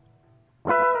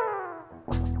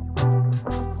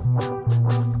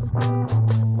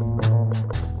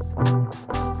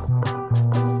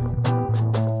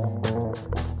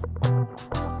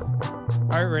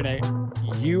 All right, Renee,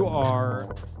 you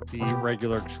are the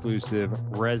regular exclusive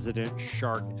resident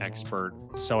shark expert.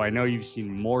 So I know you've seen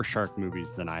more shark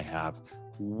movies than I have.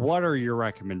 What are your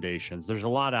recommendations? There's a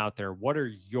lot out there. What are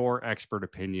your expert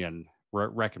opinion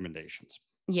recommendations?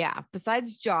 Yeah,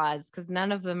 besides Jaws, because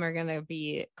none of them are going to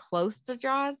be close to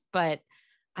Jaws, but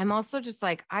I'm also just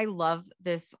like, I love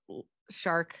this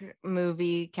shark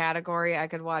movie category. I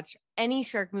could watch any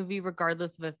shark movie,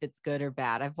 regardless of if it's good or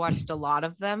bad. I've watched a lot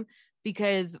of them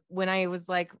because when I was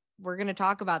like, we're going to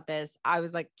talk about this, I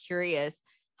was like curious,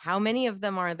 how many of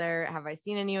them are there? Have I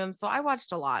seen any of them? So I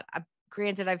watched a lot.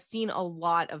 Granted, I've seen a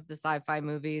lot of the sci-fi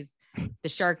movies, the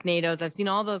Sharknadoes. I've seen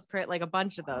all those, like a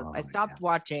bunch of those. I stopped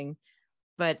watching,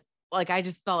 but like, I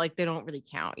just felt like they don't really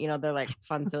count. You know, they're like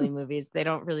fun, silly movies.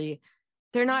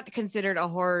 They're not considered a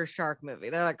horror shark movie.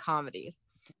 They're like comedies.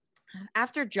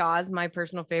 After Jaws, my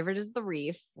personal favorite is The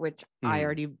Reef, which I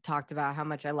already talked about how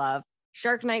much I love.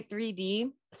 Shark Night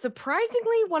 3D,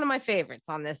 surprisingly, one of my favorites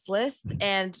on this list.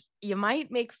 And you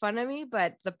might make fun of me,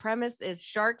 but the premise is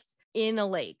sharks in a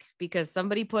lake because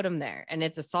somebody put them there, and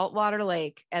it's a saltwater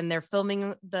lake, and they're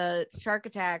filming the shark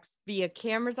attacks via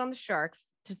cameras on the sharks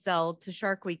to sell to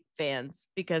Shark Week fans,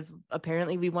 because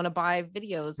apparently we want to buy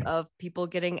videos of people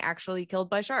getting actually killed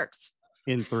by sharks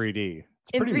in 3D. It's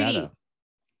in pretty 3D. Meta.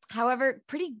 However,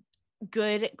 pretty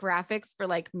good graphics for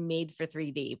like made for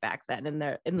 3D back then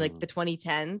in like the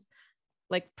 2010s.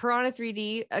 Like Piranha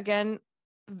 3D, again,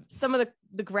 some of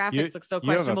the graphics look so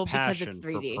questionable because it's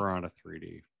 3D. For Piranha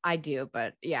 3D. I do,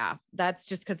 but yeah, that's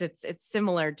just because it's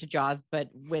similar to Jaws, but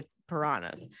with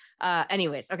piranhas.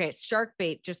 Anyways, okay, Shark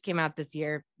Bait just came out this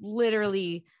year.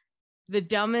 Literally the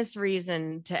dumbest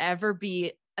reason to ever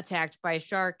be attacked by a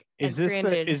shark. Is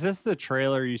this the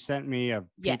trailer you sent me of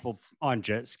people on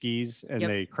jet skis and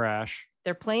they crash?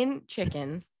 They're playing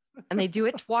chicken and they do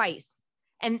it twice.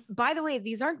 And by the way,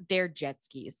 these aren't their jet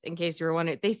skis, in case you were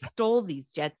wondering. They stole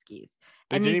these jet skis.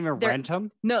 They didn't even rent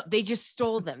them? No, they just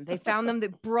stole them. They found them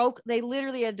that broke. They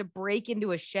literally had to break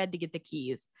into a shed to get the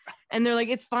keys. And they're like,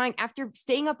 it's fine. After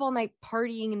staying up all night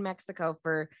partying in Mexico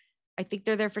I think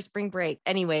they're there for spring break.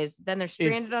 Anyways, then they're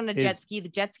stranded on a jet ski. The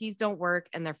jet skis don't work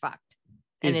and they're fucked.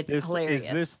 And it's hilarious.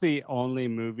 Is this the only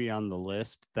movie on the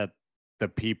list that the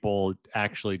people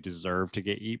actually deserve to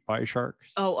get eaten by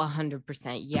sharks? Oh,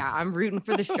 100%. Yeah, I'm rooting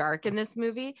for the shark in this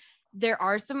movie. There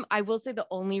are I will say the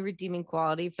only redeeming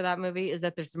quality for that movie is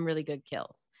that there's some really good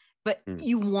kills, but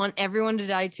you want everyone to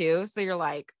die too. So you're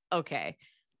like, okay,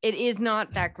 it is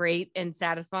not that great and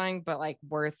satisfying, but like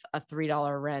worth a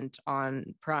 $3 rent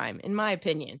on Prime, in my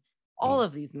opinion. All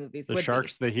of these movies. The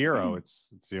shark's the hero.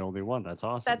 It's the only one. That's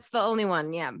awesome. That's the only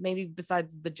one. Yeah. Maybe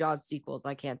besides the Jaws sequels,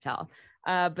 I can't tell.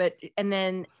 And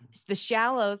then The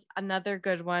Shallows, another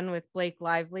good one with Blake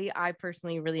Lively. I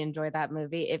personally really enjoy that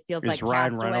movie. It feels like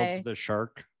Ryan Castaway. Reynolds the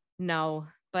shark? No,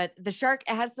 but the shark,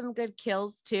 it has some good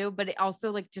kills too, but it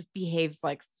also like just behaves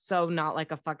like so not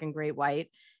like a fucking great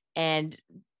white. And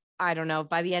I don't know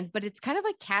by the end, but it's kind of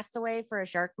like Castaway for a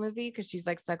shark movie because she's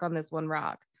like stuck on this one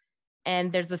rock.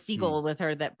 And there's a seagull with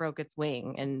her that broke its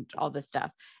wing and all this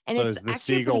stuff. And so it's the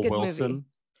seagull a pretty good Wilson movie.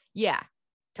 Yeah,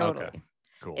 totally. Okay.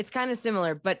 Cool. It's kind of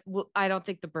similar, but I don't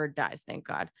think the bird dies, thank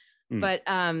God. But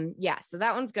yeah, so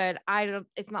that one's good.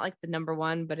 It's not like the number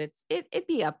one, but it'd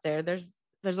be up there. There's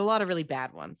a lot of really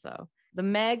bad ones. So The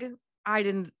Meg, I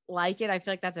didn't like it. I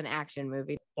feel like that's an action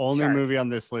movie. Only movie on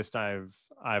this list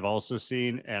I've also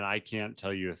seen, and I can't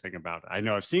tell you a thing about it. I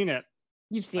know I've seen it.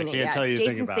 You've seen it, yeah.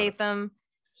 Jason Statham.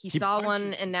 He saw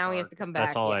one and now he has to come back.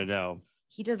 That's all I know.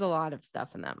 He does a lot of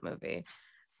stuff in that movie.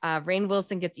 Rainn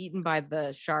Wilson gets eaten by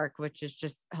the shark, which is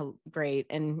just great.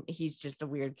 And he's just a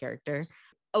weird character.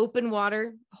 Open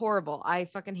Water, horrible. I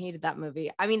fucking hated that movie.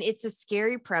 I mean, it's a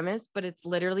scary premise, but it's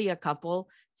literally a couple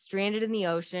stranded in the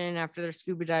ocean after their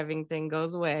scuba diving thing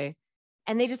goes away.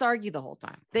 And they just argue the whole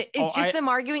time. It's just them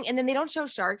arguing. And then they don't show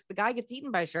sharks. The guy gets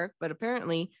eaten by a shark, but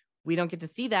apparently we don't get to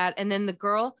see that. And then the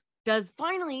girl does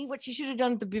finally what she should have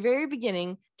done at the very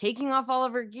beginning, taking off all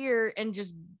of her gear and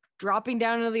just dropping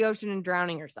down into the ocean and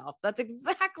drowning herself. That's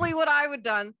exactly what I would have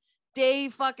done day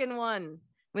fucking one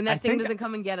when that thing doesn't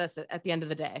come and get us at the end of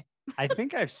the day. I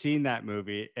think I've seen that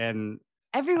movie, and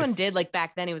Everyone did, like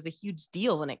back then. It was a huge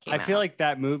deal when it came out. I feel like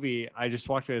that movie, I just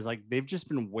watched it, was like they've just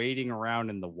been waiting around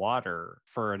in the water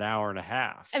for an hour and a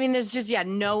half. I mean, there's just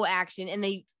no action, and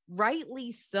they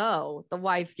rightly so. The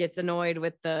wife gets annoyed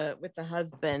with the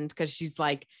husband because she's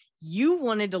like, you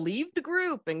wanted to leave the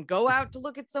group and go out to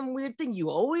look at some weird thing.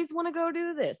 You always want to go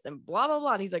do this and blah, blah,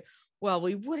 blah. And he's like, well,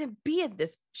 we wouldn't be at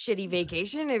this shitty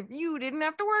vacation if you didn't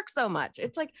have to work so much.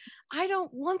 It's like, I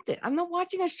don't want this. I'm not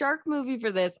watching a shark movie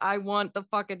for this. I want the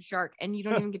fucking shark. And you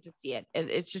don't even get to see it.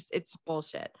 It's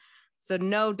bullshit. So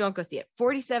no, don't go see it.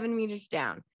 47 meters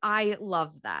down. I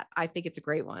love that. I think it's a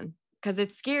great one because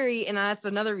it's scary. And that's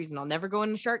another reason I'll never go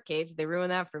in the shark cage. They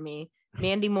ruined that for me.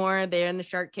 Mandy Moore, they're in the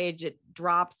shark cage. It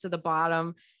drops to the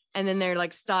bottom and then they're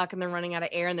like stuck and they're running out of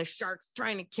air and the shark's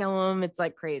trying to kill them. It's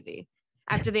like crazy.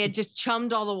 After they had just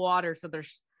chummed all the water. So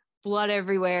there's blood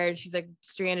everywhere. And she's like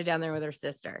stranded down there with her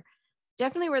sister.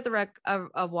 Definitely worth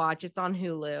a watch. It's on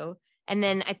Hulu. And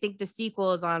then I think the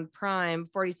sequel is on Prime,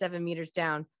 47 Meters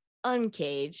Down,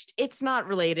 Uncaged. It's not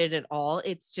related at all.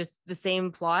 It's just the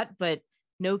same plot, but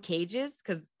no cages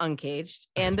because uncaged.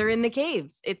 And they're in the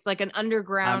caves. It's like an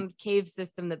underground cave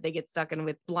system that they get stuck in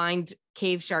with blind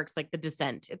cave sharks, like The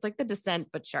Descent. It's like The Descent,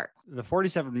 but shark. The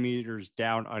 47 Meters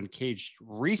Down Uncaged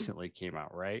recently came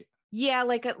out, right? Yeah,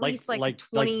 like at least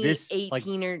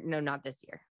 2018 or no, not this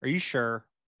year. Are you sure?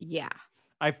 Yeah.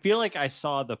 I feel like I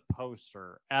saw the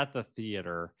poster at the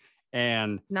theater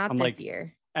and not this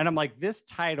year. And I'm like, this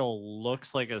title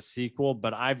looks like a sequel,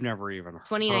 but I've never even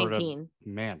 2019. heard of,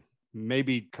 man,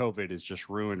 maybe COVID has just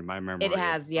ruined my memory. It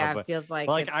has, yeah. It feels like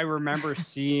I remember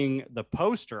seeing the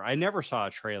poster. I never saw a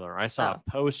trailer. I saw a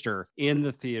poster in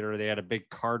the theater. They had a big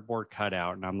cardboard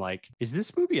cutout, and I'm like, is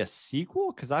this movie a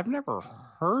sequel? Because I've never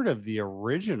heard of the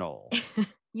original.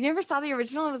 You never saw the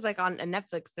original? It was like on a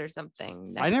Netflix or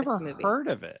something. I never heard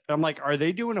of it. I'm like, are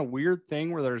they doing a weird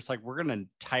thing where they're just like, we're going to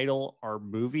title our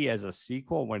movie as a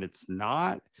sequel when it's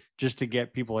not, just to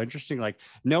get people interesting? Like,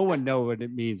 no one knows what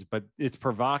it means, but it's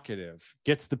provocative,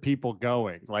 gets the people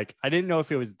going. Like, I didn't know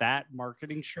if it was that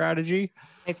marketing strategy.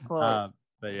 Nice quote.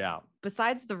 But yeah.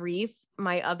 Besides The Reef,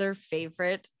 my other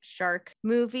favorite shark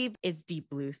movie is Deep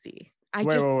Blue Sea.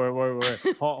 Wait.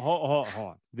 hold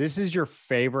on. This is your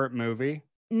favorite movie?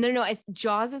 No.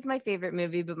 Jaws is my favorite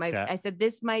movie, but I said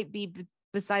this might be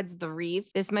besides The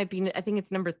Reef. This might be, I think it's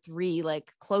number 3,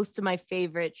 like close to my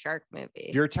favorite shark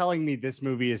movie. You're telling me this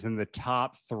movie is in the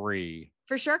top 3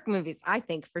 for shark movies? I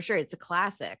think for sure it's a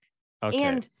classic, okay.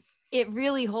 And it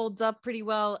really holds up pretty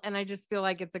well. And I just feel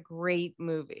like it's a great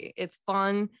movie. It's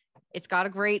fun. It's got a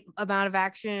great amount of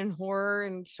action and horror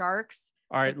and sharks.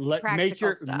 All right, make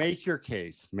your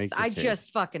case. I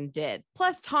just fucking did.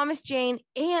 Plus Thomas Jane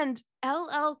and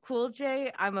LL Cool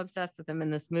J. I'm obsessed with him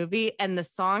in this movie. And the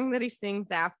song that he sings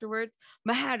afterwards,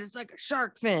 my head is like a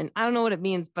shark fin. I don't know what it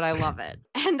means, but I love it.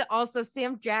 And also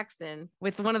Sam Jackson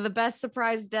with one of the best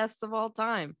surprise deaths of all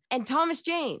time. And Thomas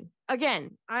Jane.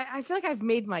 Again, I feel like I've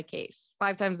made my case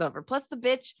 5 times over. Plus the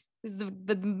bitch who's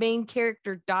the main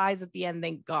character dies at the end,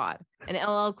 thank God. And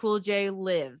LL Cool J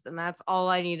lives. And that's all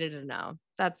I needed to know.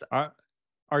 That's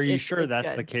are you sure that's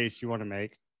good. The case you want to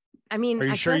make? I mean, are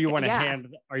you sure you want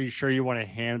to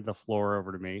hand the floor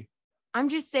over to me? I'm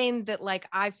just saying that, like,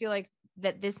 I feel like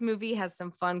that this movie has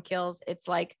some fun kills. It's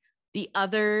like the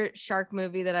other shark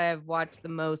movie that I have watched the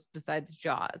most besides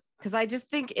Jaws, because I just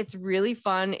think it's really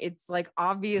fun. It's like,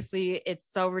 obviously it's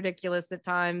so ridiculous at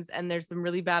times and there's some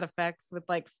really bad effects with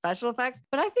like special effects,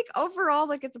 but I think overall,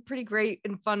 like, it's a pretty great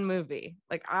and fun movie.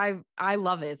 Like, I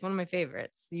love it. It's one of my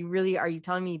favorites. Are you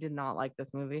telling me you did not like this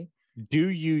movie? Do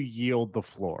you yield the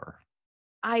floor?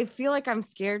 I feel like I'm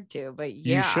scared to, but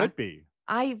yeah. You should be.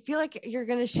 I feel like you're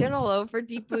going to shit all over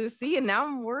Deep Blue Sea, and now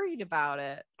I'm worried about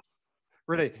it.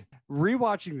 Renee,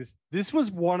 rewatching this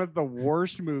was one of the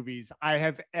worst movies I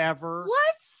have ever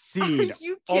seen. Are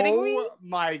you kidding me? Oh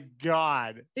my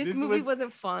God. This movie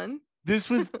wasn't fun. This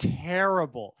was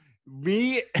terrible.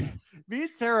 Me and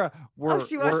Sarah were. Oh,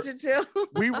 she watched it too.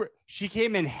 She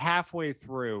came in halfway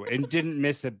through and didn't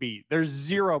miss a beat. There's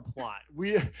zero plot.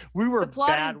 We were. The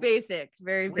plot is basic,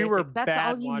 very basic. We were That's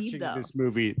bad all you watching need, though. This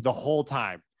movie the whole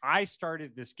time. I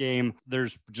started this game.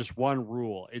 There's just one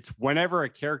rule. It's whenever a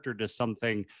character does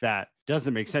something that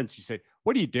doesn't make sense, you say,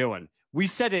 "What are you doing?" We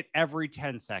said it every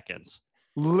 10 seconds.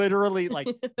 Literally, like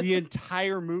the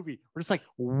entire movie. We're just like,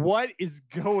 what is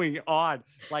going on?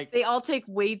 Like They all take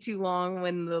way too long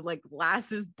when the like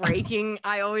glass is breaking.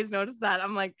 I always notice that.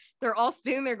 I'm like, they're all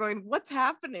sitting there going, what's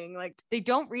happening? Like they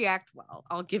don't react well.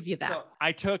 I'll give you that. so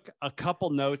I took a couple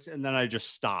notes and then I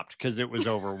just stopped because it was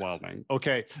overwhelming.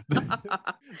 Okay.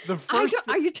 The first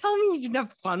Are you telling me you didn't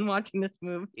have fun watching this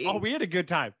movie? Oh, we had a good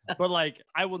time, but like,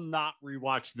 I will not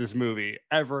rewatch this movie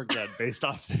ever again based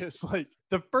off this. Like,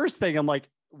 the first thing I'm like,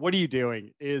 what are you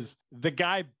doing? Is the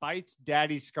guy bites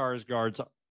Daddy Skarsgård's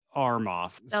arm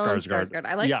off. Skarsgård.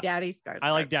 I like Daddy Skarsgård.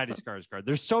 I like Daddy Skarsgård.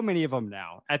 There's so many of them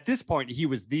now. At this point, he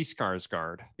was the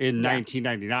Skarsgård in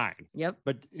 1999. Yep.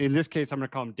 But in this case, I'm going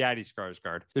to call him Daddy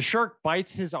Skarsgård. The shark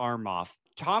bites his arm off.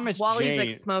 Thomas While Jane,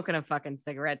 he's like smoking a fucking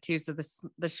cigarette too. So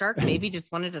the shark maybe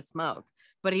just wanted to smoke,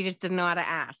 but he just didn't know how to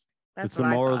ask. That's the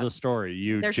moral of the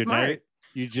story. They're smart.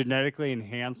 You genetically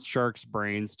enhance sharks'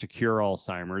 brains to cure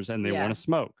Alzheimer's, and they want to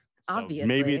smoke. So obviously,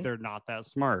 maybe they're not that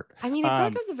smart. I mean, I feel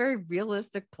like it was a very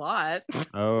realistic plot.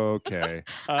 Okay,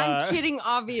 I'm kidding,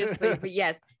 obviously, but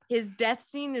yes, his death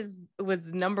scene was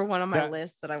number one on my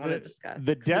list that I want to discuss.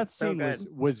 The death scene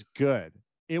was good.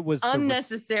 It was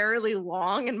unnecessarily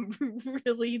long and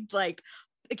really like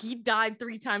he died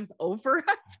 3 times over.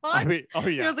 I thought. I mean, oh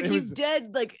yeah, it was like he's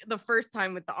dead like the first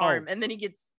time with the arm, and then he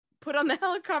gets put on the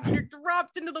helicopter,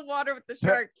 dropped into the water with the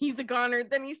sharks. He's a goner.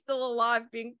 Then he's still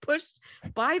alive, being pushed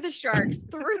by the sharks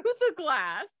through the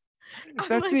glass.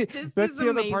 That's the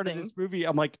other part of this movie.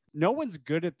 I'm like, no one's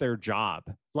good at their job.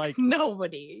 Like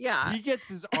nobody. Yeah. He gets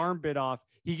his arm bit off.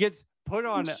 He gets put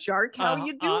on shark. How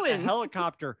you doing? A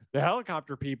helicopter. The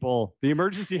helicopter people, the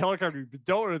emergency helicopter people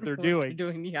don't know what they're doing.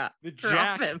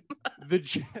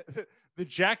 The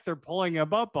jack they're pulling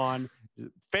him up on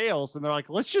fails, and they're like,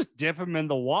 let's just dip him in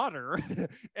the water.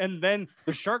 And then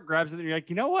the shark grabs it, and you're like,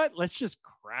 you know what? Let's just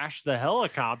crash the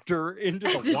helicopter into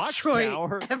the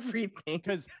watchtower. Everything.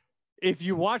 Because if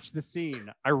you watch the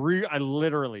scene, I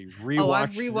literally rewatched. Oh,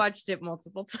 I've rewatched it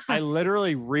multiple times. I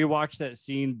literally rewatched that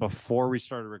scene before we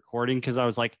started recording because I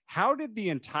was like, how did the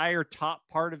entire top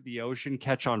part of the ocean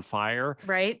catch on fire?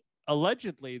 Right.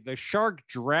 Allegedly, the shark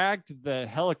dragged the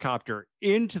helicopter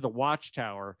into the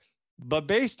watchtower, but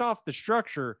based off the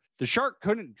structure, the shark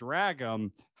couldn't drag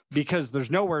them because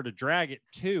there's nowhere to drag it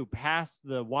to past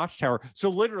the watchtower. So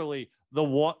literally,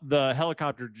 the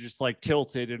helicopter just like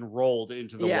tilted and rolled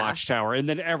into the watchtower, and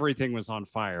then everything was on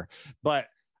fire. But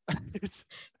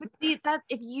see, that's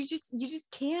if you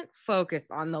just can't focus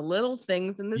on the little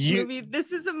things in this movie.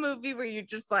 This is a movie where you're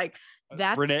just like,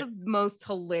 that's the most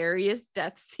hilarious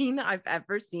death scene I've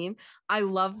ever seen. I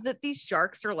love that these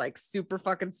sharks are like super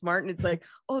fucking smart, and it's like,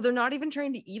 oh, they're not even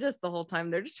trying to eat us the whole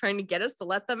time. They're just trying to get us to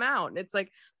let them out. And it's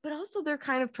like, but also they're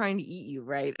kind of trying to eat you,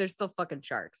 right? They're still fucking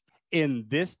sharks. In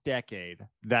this decade,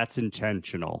 that's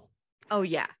intentional. Oh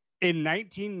yeah. In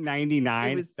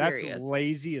 1999, that's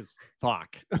lazy as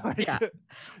fuck.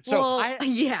 So like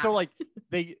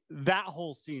that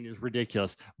whole scene is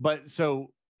ridiculous. But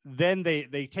so then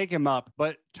they take him up,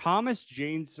 but Thomas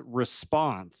Jane's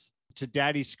response to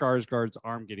Daddy Skarsgård's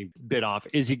arm getting bit off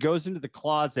is he goes into the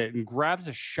closet and grabs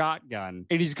a shotgun,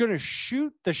 and he's going to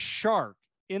shoot the shark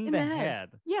in the head.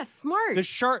 Yeah, smart. The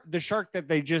shark that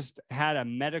they just had a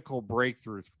medical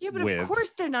breakthrough but of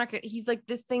course they're not gonna. He's like,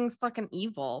 this thing's fucking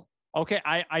evil. Okay,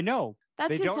 I know.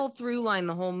 That's his whole through line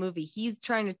the whole movie. He's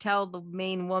trying to tell the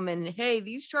main woman, hey,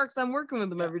 these sharks, I'm working with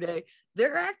them every day.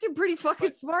 They're acting pretty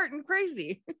fucking smart and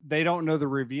crazy. They don't know the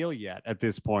reveal yet at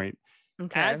this point.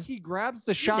 Okay. As he grabs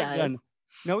the shotgun.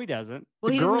 No, he doesn't.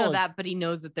 Well, he doesn't know that, but he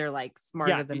knows that they're like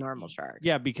smarter than normal sharks.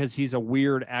 Yeah, because he's a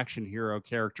weird action hero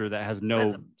character that has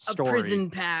no story. A prison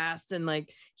past, and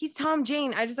like he's Tom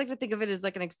Jane. I just like to think of it as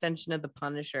like an extension of the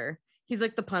Punisher. He's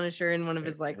like the Punisher in one of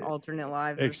his like alternate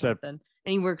lives or something.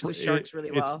 And he works with sharks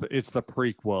really well. It's the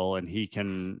prequel, and he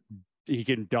can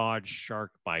dodge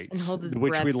shark bites and hold his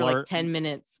breath for like 10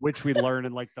 minutes. Which we learn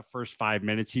in like the first 5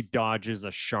 minutes. He dodges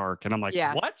a shark, and I'm like,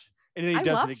 what? And then he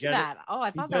does it again. That. Oh,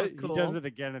 I thought that was cool. He does it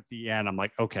again at the end. I'm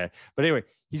like, okay. But anyway,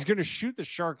 he's going to shoot the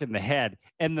shark in the head.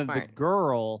 And then the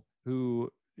girl who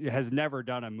has never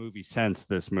done a movie since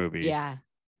this movie. Yeah.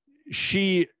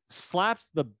 She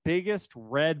slaps the biggest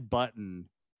red button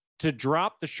to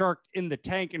drop the shark in the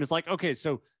tank. And it's like, okay,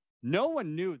 so no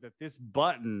one knew that this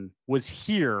button was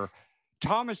here.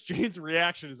 Thomas Jane's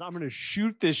reaction is, I'm going to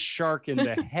shoot this shark in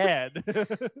the head.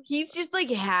 He's just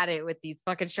like had it with these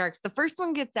fucking sharks. The first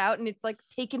one gets out and it's like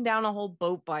taking down a whole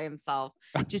boat by himself,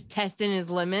 just testing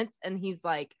his limits. And he's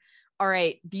like, all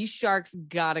right, these sharks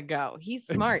gotta go. He's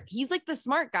smart. He's like the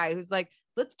smart guy who's like,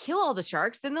 let's kill all the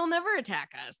sharks, then they'll never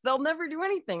attack us. They'll never do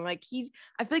anything. Like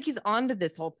I feel like he's onto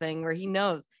this whole thing where he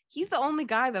knows he's the only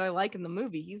guy that I like in the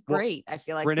movie. He's great. I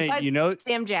feel like Renee, besides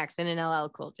Sam Jackson and LL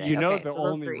Cool J. The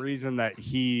only reason that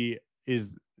he is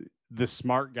the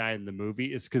smart guy in the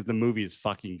movie is because the movie is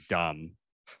fucking dumb.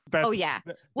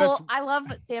 Well, I love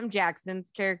Sam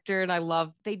Jackson's character, and I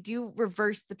love they do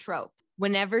reverse the trope.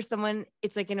 Whenever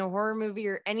it's like in a horror movie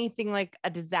or anything like a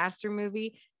disaster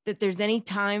movie, that there's any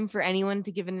time for anyone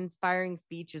to give an inspiring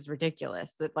speech is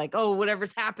ridiculous. That like, oh,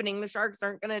 whatever's happening, the sharks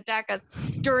aren't going to attack us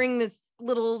during this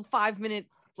little 5-minute,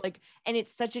 and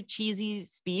it's such a cheesy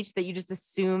speech that you just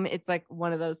assume it's like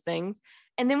one of those things.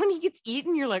 And then when he gets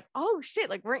eaten, you're like, oh shit,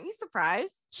 like, weren't you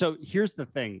surprised? So here's the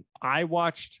thing. I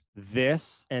watched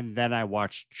this and then I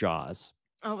watched Jaws.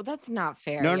 Oh, that's not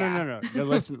fair. No.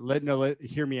 Listen,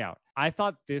 hear me out. I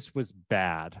thought this was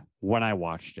bad when I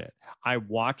watched it. I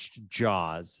watched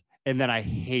Jaws and then I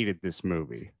hated this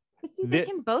movie. But see, they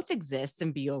can both exist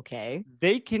and be okay.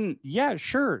 They can, yeah,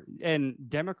 sure. And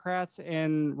Democrats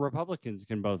and Republicans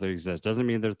can both exist. Doesn't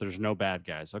mean that there's no bad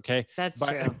guys. Okay. That's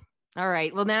true. All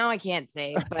right. Well, now I can't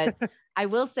say, but I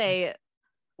will say,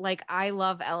 like, I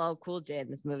love LL Cool J in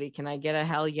this movie. Can I get a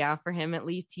hell yeah for him? At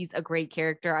least he's a great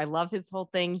character. I love his whole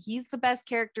thing. He's the best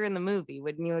character in the movie.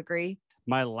 Wouldn't you agree?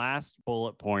 My last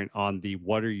bullet point on the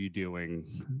 "what are you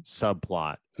doing"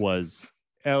 subplot was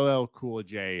LL Cool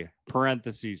J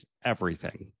parentheses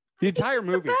everything. The entire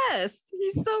movie. The best.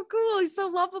 He's so cool. He's so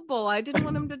lovable. I didn't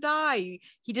want him to die.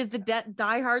 He does the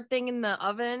Die Hard thing in the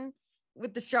oven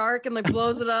with the shark and like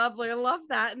blows it up. Like, I love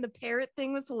that. And the parrot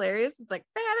thing was hilarious. It's like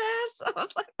badass. I was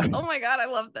like, oh my God, I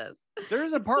love this.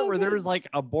 There's a part where there was like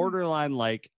a borderline,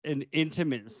 like an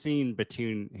intimate scene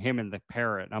between him and the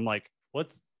parrot. I'm like,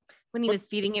 when he was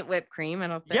feeding it whipped cream? I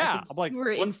don't think. Yeah, I'm like, you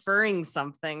were inferring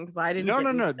something because I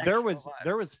didn't. No. There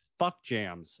was fuck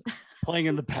jams playing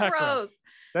in the background. Gross.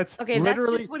 That's okay. Literally...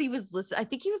 That's just what he was listening. I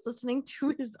think he was listening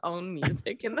to his own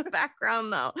music in the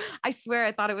background, though. I swear,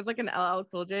 I thought it was like an LL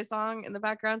Cool J song in the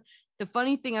background. The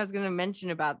funny thing I was going to mention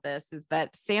about this is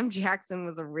that Sam Jackson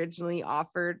was originally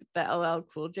offered the LL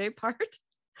Cool J part,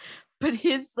 but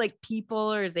his like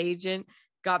people or his agent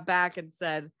got back and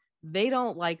said they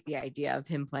don't like the idea of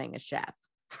him playing a chef,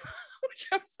 which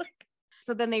I was like.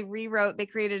 So then they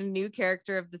created a new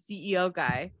character of the CEO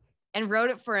guy and wrote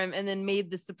it for him, and then made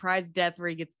the surprise death where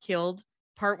he gets killed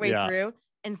partway through.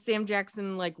 And Sam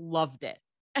Jackson like loved it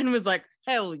and was like,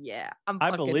 hell yeah,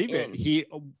 I believe in. It.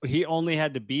 He only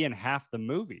had to be in half the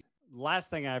movie. Last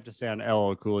thing I have to say on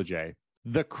LL Cool J,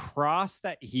 the cross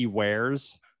that he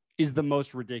wears is the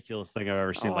most ridiculous thing I've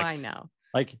ever seen. I know.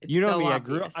 Like, it's you know so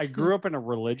me, I grew up in a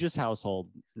religious household,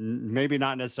 maybe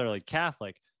not necessarily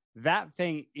Catholic. That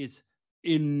thing is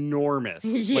enormous.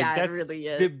 Yeah, it really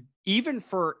is. Even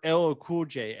for LL Cool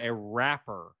J, a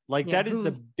rapper, like that is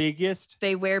the biggest.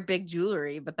 They wear big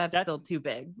jewelry, but that's still too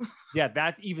big. Yeah,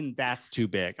 that's too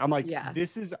big. I'm like,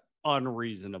 this is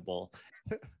unreasonable.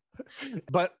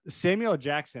 But Samuel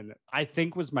Jackson, I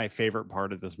think, was my favorite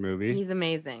part of this movie. He's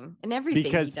amazing in everything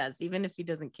he does, even if he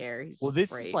doesn't care.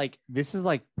 This is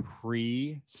like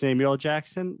pre Samuel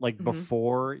Jackson, like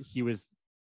before he was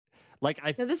like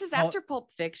No, this is after Pulp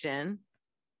Fiction.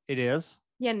 It is.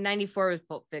 Yeah, 94 was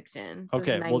Pulp Fiction. So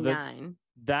okay, 99.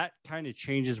 That kind of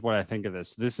changes what I think of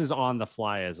this. This is on the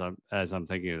fly as I'm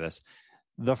thinking of this.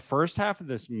 The first half of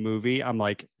this movie, I'm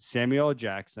like, Samuel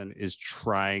Jackson is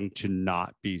trying to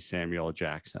not be Samuel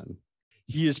Jackson.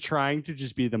 He is trying to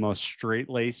just be the most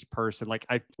straight-laced person. Like,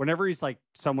 whenever he's like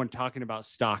someone talking about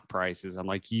stock prices, I'm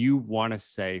like, you want to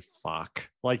say fuck.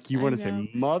 Like, you want to say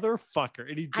motherfucker.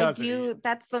 And he doesn't. I do.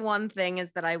 That's the one thing,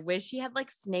 is that I wish he had like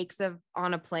snakes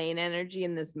on a plane energy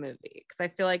in this movie, because I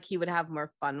feel like he would have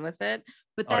more fun with it.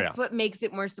 But that's what makes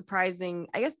it more surprising.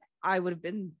 I guess I would have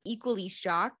been equally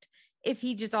shocked if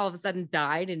he just all of a sudden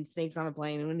died in Snakes on a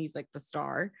Plane when he's like the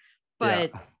star.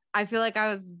 But I feel like I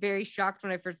was very shocked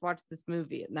when I first watched this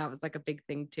movie, and that was like a big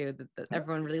thing too, that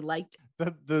everyone really liked.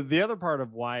 The other part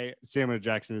of why Samuel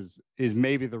Jackson is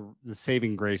maybe the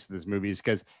saving grace of this movie is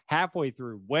because halfway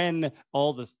through, when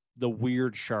all the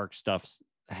weird shark stuff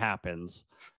happens,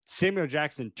 Samuel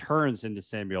Jackson turns into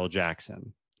Samuel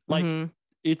Jackson. Like,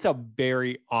 it's a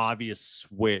very obvious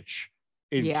switch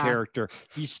in character.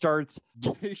 He just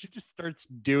starts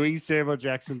doing Samuel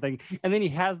Jackson thing, and then he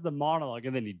has the monologue,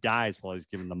 and then he dies while he's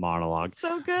giving the monologue.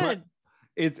 So good. But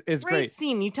it's great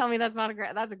scene. You tell me that's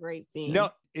a great scene. No,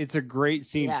 it's a great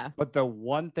scene. Yeah. But the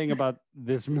one thing about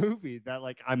this movie that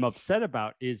like I'm upset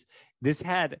about is this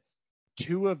had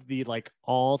two of the like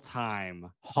all-time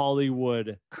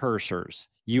Hollywood cursors.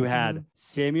 You had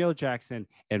Samuel Jackson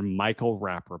and Michael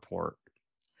Rappaport.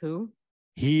 Who?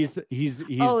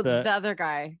 the other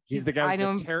guy. He's the guy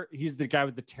with he's the guy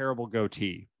with the terrible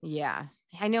goatee. Yeah,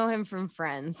 I know him from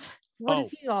Friends. What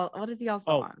is he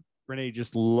also on? Renee,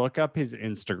 just look up his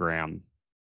Instagram.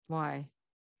 Why?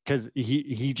 Because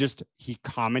he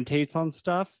commentates on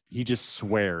stuff. He just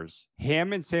swears.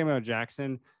 Him and Samuel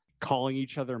Jackson calling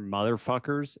each other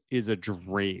motherfuckers is a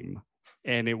dream.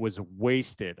 And it was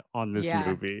wasted on this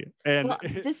movie. And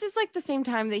this is like the same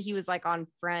time that he was like on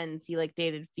Friends. He like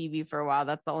dated Phoebe for a while.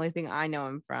 That's the only thing I know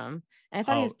him from. And I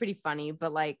thought he was pretty funny,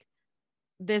 but like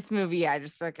this movie, I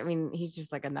just like, I mean, he's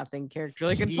just like a nothing character.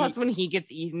 Like, and plus when he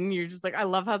gets eaten, you're just like, I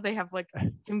love how they have like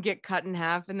him get cut in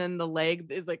half and then the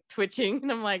leg is like twitching.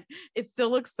 And I'm like, it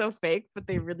still looks so fake, but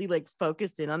they really like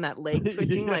focused in on that leg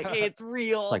twitching. Like, hey, it's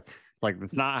real. Like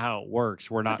that's not how it works.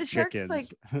 We're not chickens.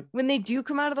 Sharks, like when they do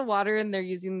come out of the water and they're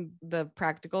using the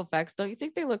practical effects, don't you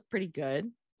think they look pretty good?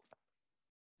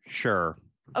 Sure.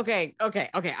 Okay.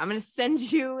 I'm gonna send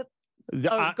you.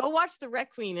 Go watch the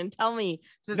Wreck Queen and tell me.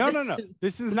 No.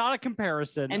 This is not a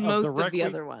comparison. And most of the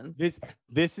other ones.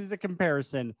 This is a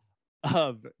comparison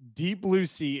of Deep Blue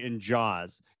Sea and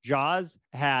Jaws. Jaws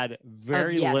had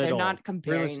very little. They're not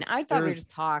comparing. I thought we were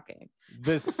just talking.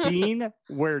 The scene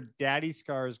where Daddy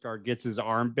Skarsgård gets his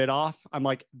arm bit off, I'm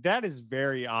like, that is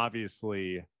very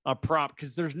obviously a prop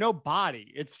because there's no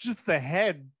body. It's just the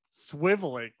head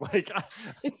swiveling. Like,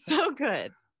 it's so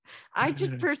good. I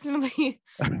just personally,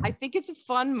 I think it's a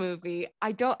fun movie.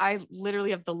 I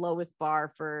literally have the lowest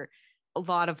bar for a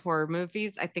lot of horror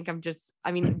movies. I think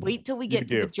wait till we get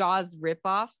to the Jaws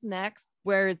ripoffs next,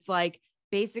 where it's like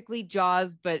basically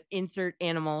Jaws, but insert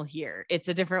animal here. It's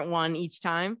a different one each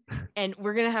time. And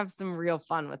we're going to have some real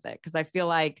fun with it. Cause I feel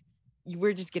like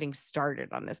we're just getting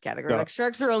started on this category. Like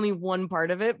sharks are only one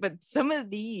part of it, but some of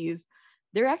these,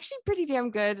 they're actually pretty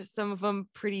damn good. Some of them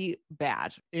pretty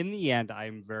bad. In the end,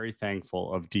 I'm very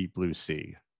thankful of Deep Blue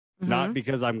Sea. Not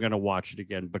because I'm going to watch it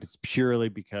again, but it's purely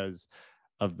because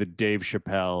of the Dave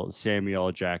Chappelle, Samuel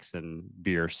L. Jackson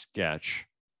beer sketch.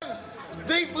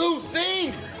 Deep Blue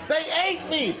Sea, they ate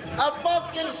me. A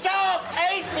fucking shark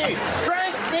ate me.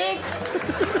 Frank,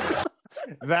 bitch.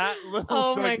 That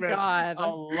little segment God.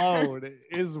 alone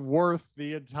is worth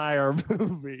the entire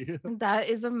movie. That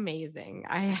is amazing.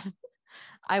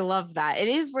 I love that. It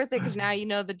is worth it because now you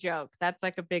know the joke. That's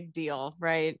like a big deal,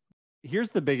 right? Here's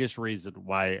the biggest reason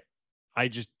why I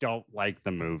just don't like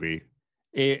the movie.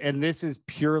 And this is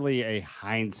purely a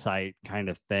hindsight kind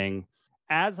of thing.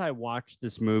 As I watched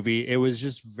this movie, it was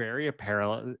just very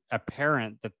apparent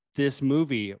that this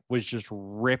movie was just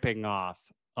ripping off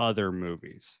other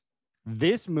movies.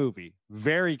 This movie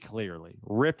very clearly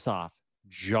rips off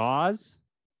Jaws,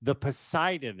 The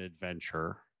Poseidon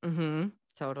Adventure.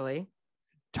 Totally.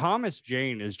 Thomas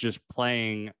Jane is just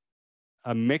playing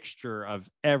a mixture of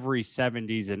every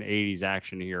 70s and 80s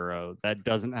action hero that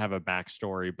doesn't have a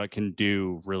backstory but can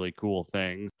do really cool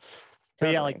things. Totally.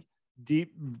 But yeah, like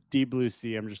Deep Blue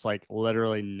Sea, I'm just like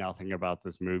literally nothing about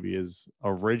this movie is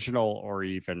original or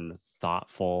even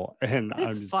thoughtful. And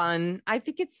it's fun. I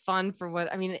think it's fun for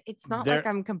what I mean. It's not like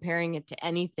I'm comparing it to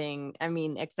anything. I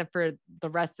mean, except for the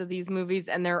rest of these movies,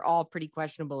 and they're all pretty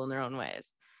questionable in their own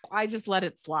ways. I just let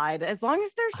it slide as long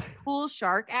as there's cool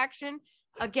shark action.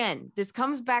 Again, this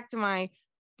comes back to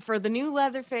for the new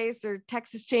Leatherface or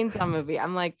Texas Chainsaw movie.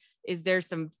 I'm like, is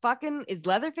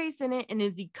Leatherface in it? And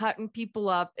is he cutting people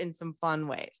up in some fun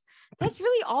ways? That's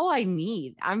really all I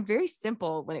need. I'm very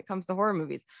simple when it comes to horror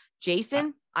movies.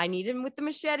 Jason, I need him with the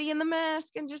machete and the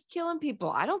mask and just killing people.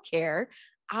 I don't care.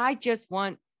 I just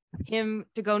want him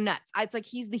to go nuts. It's like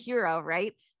he's the hero,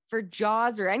 right? For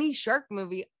Jaws or any shark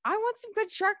movie, I want some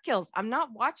good shark kills. I'm not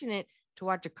watching it to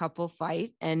watch a couple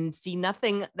fight and see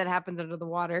nothing that happens under the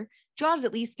water. Jaws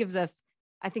at least gives us,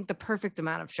 I think, the perfect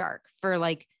amount of shark for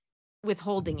like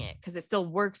withholding it because it still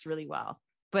works really well.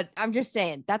 But I'm just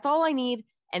saying that's all I need.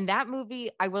 And that movie,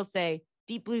 I will say,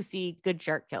 Deep Blue Sea, good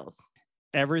shark kills.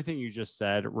 Everything you just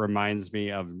said reminds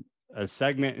me of a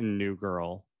segment in New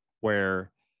Girl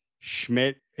where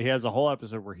Schmidt, he has a whole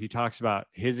episode where he talks about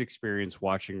his experience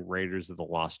watching Raiders of the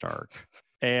Lost Ark.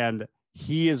 And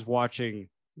he is watching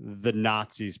the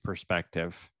Nazis'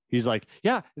 perspective. He's like,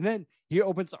 yeah. And then he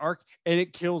opens the Ark and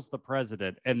it kills the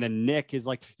president. And then Nick is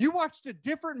like, you watched a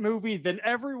different movie than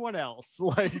everyone else.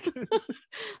 Like,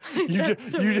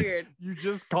 weird. You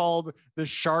just called the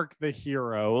shark the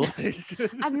hero.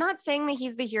 Like, I'm not saying that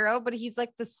he's the hero, but he's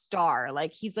like the star.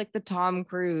 Like he's like the Tom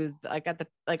Cruise, like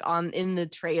in the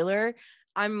trailer.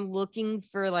 I'm looking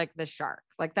for like the shark.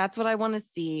 Like that's what I want to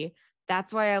see.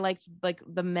 That's why I liked like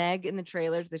the Meg in the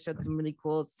trailers. They showed some really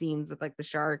cool scenes with like the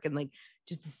shark and like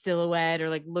just the silhouette or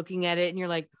like looking at it and you're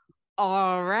like,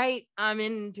 all right, I'm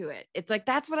into it. It's like,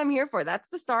 that's what I'm here for. That's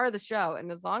the star of the show.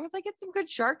 And as long as I get some good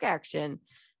shark action,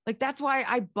 like that's why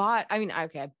I bought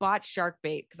shark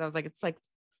bait because I was like, it's like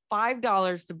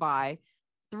 $5 to buy,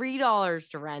 $3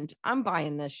 to rent. I'm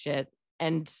buying this shit.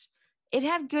 And it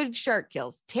had good shark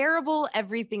kills. Terrible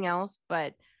everything else,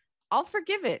 but I'll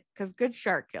forgive it because good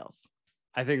shark kills.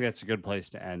 I think that's a good place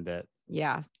to end it.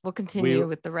 Yeah, we'll continue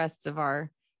with the rest of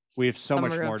our. We have so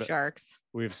much more sharks.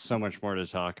 We have so much more to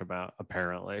talk about,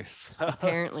 apparently. So,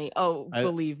 apparently.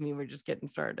 Believe me, we're just getting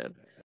started.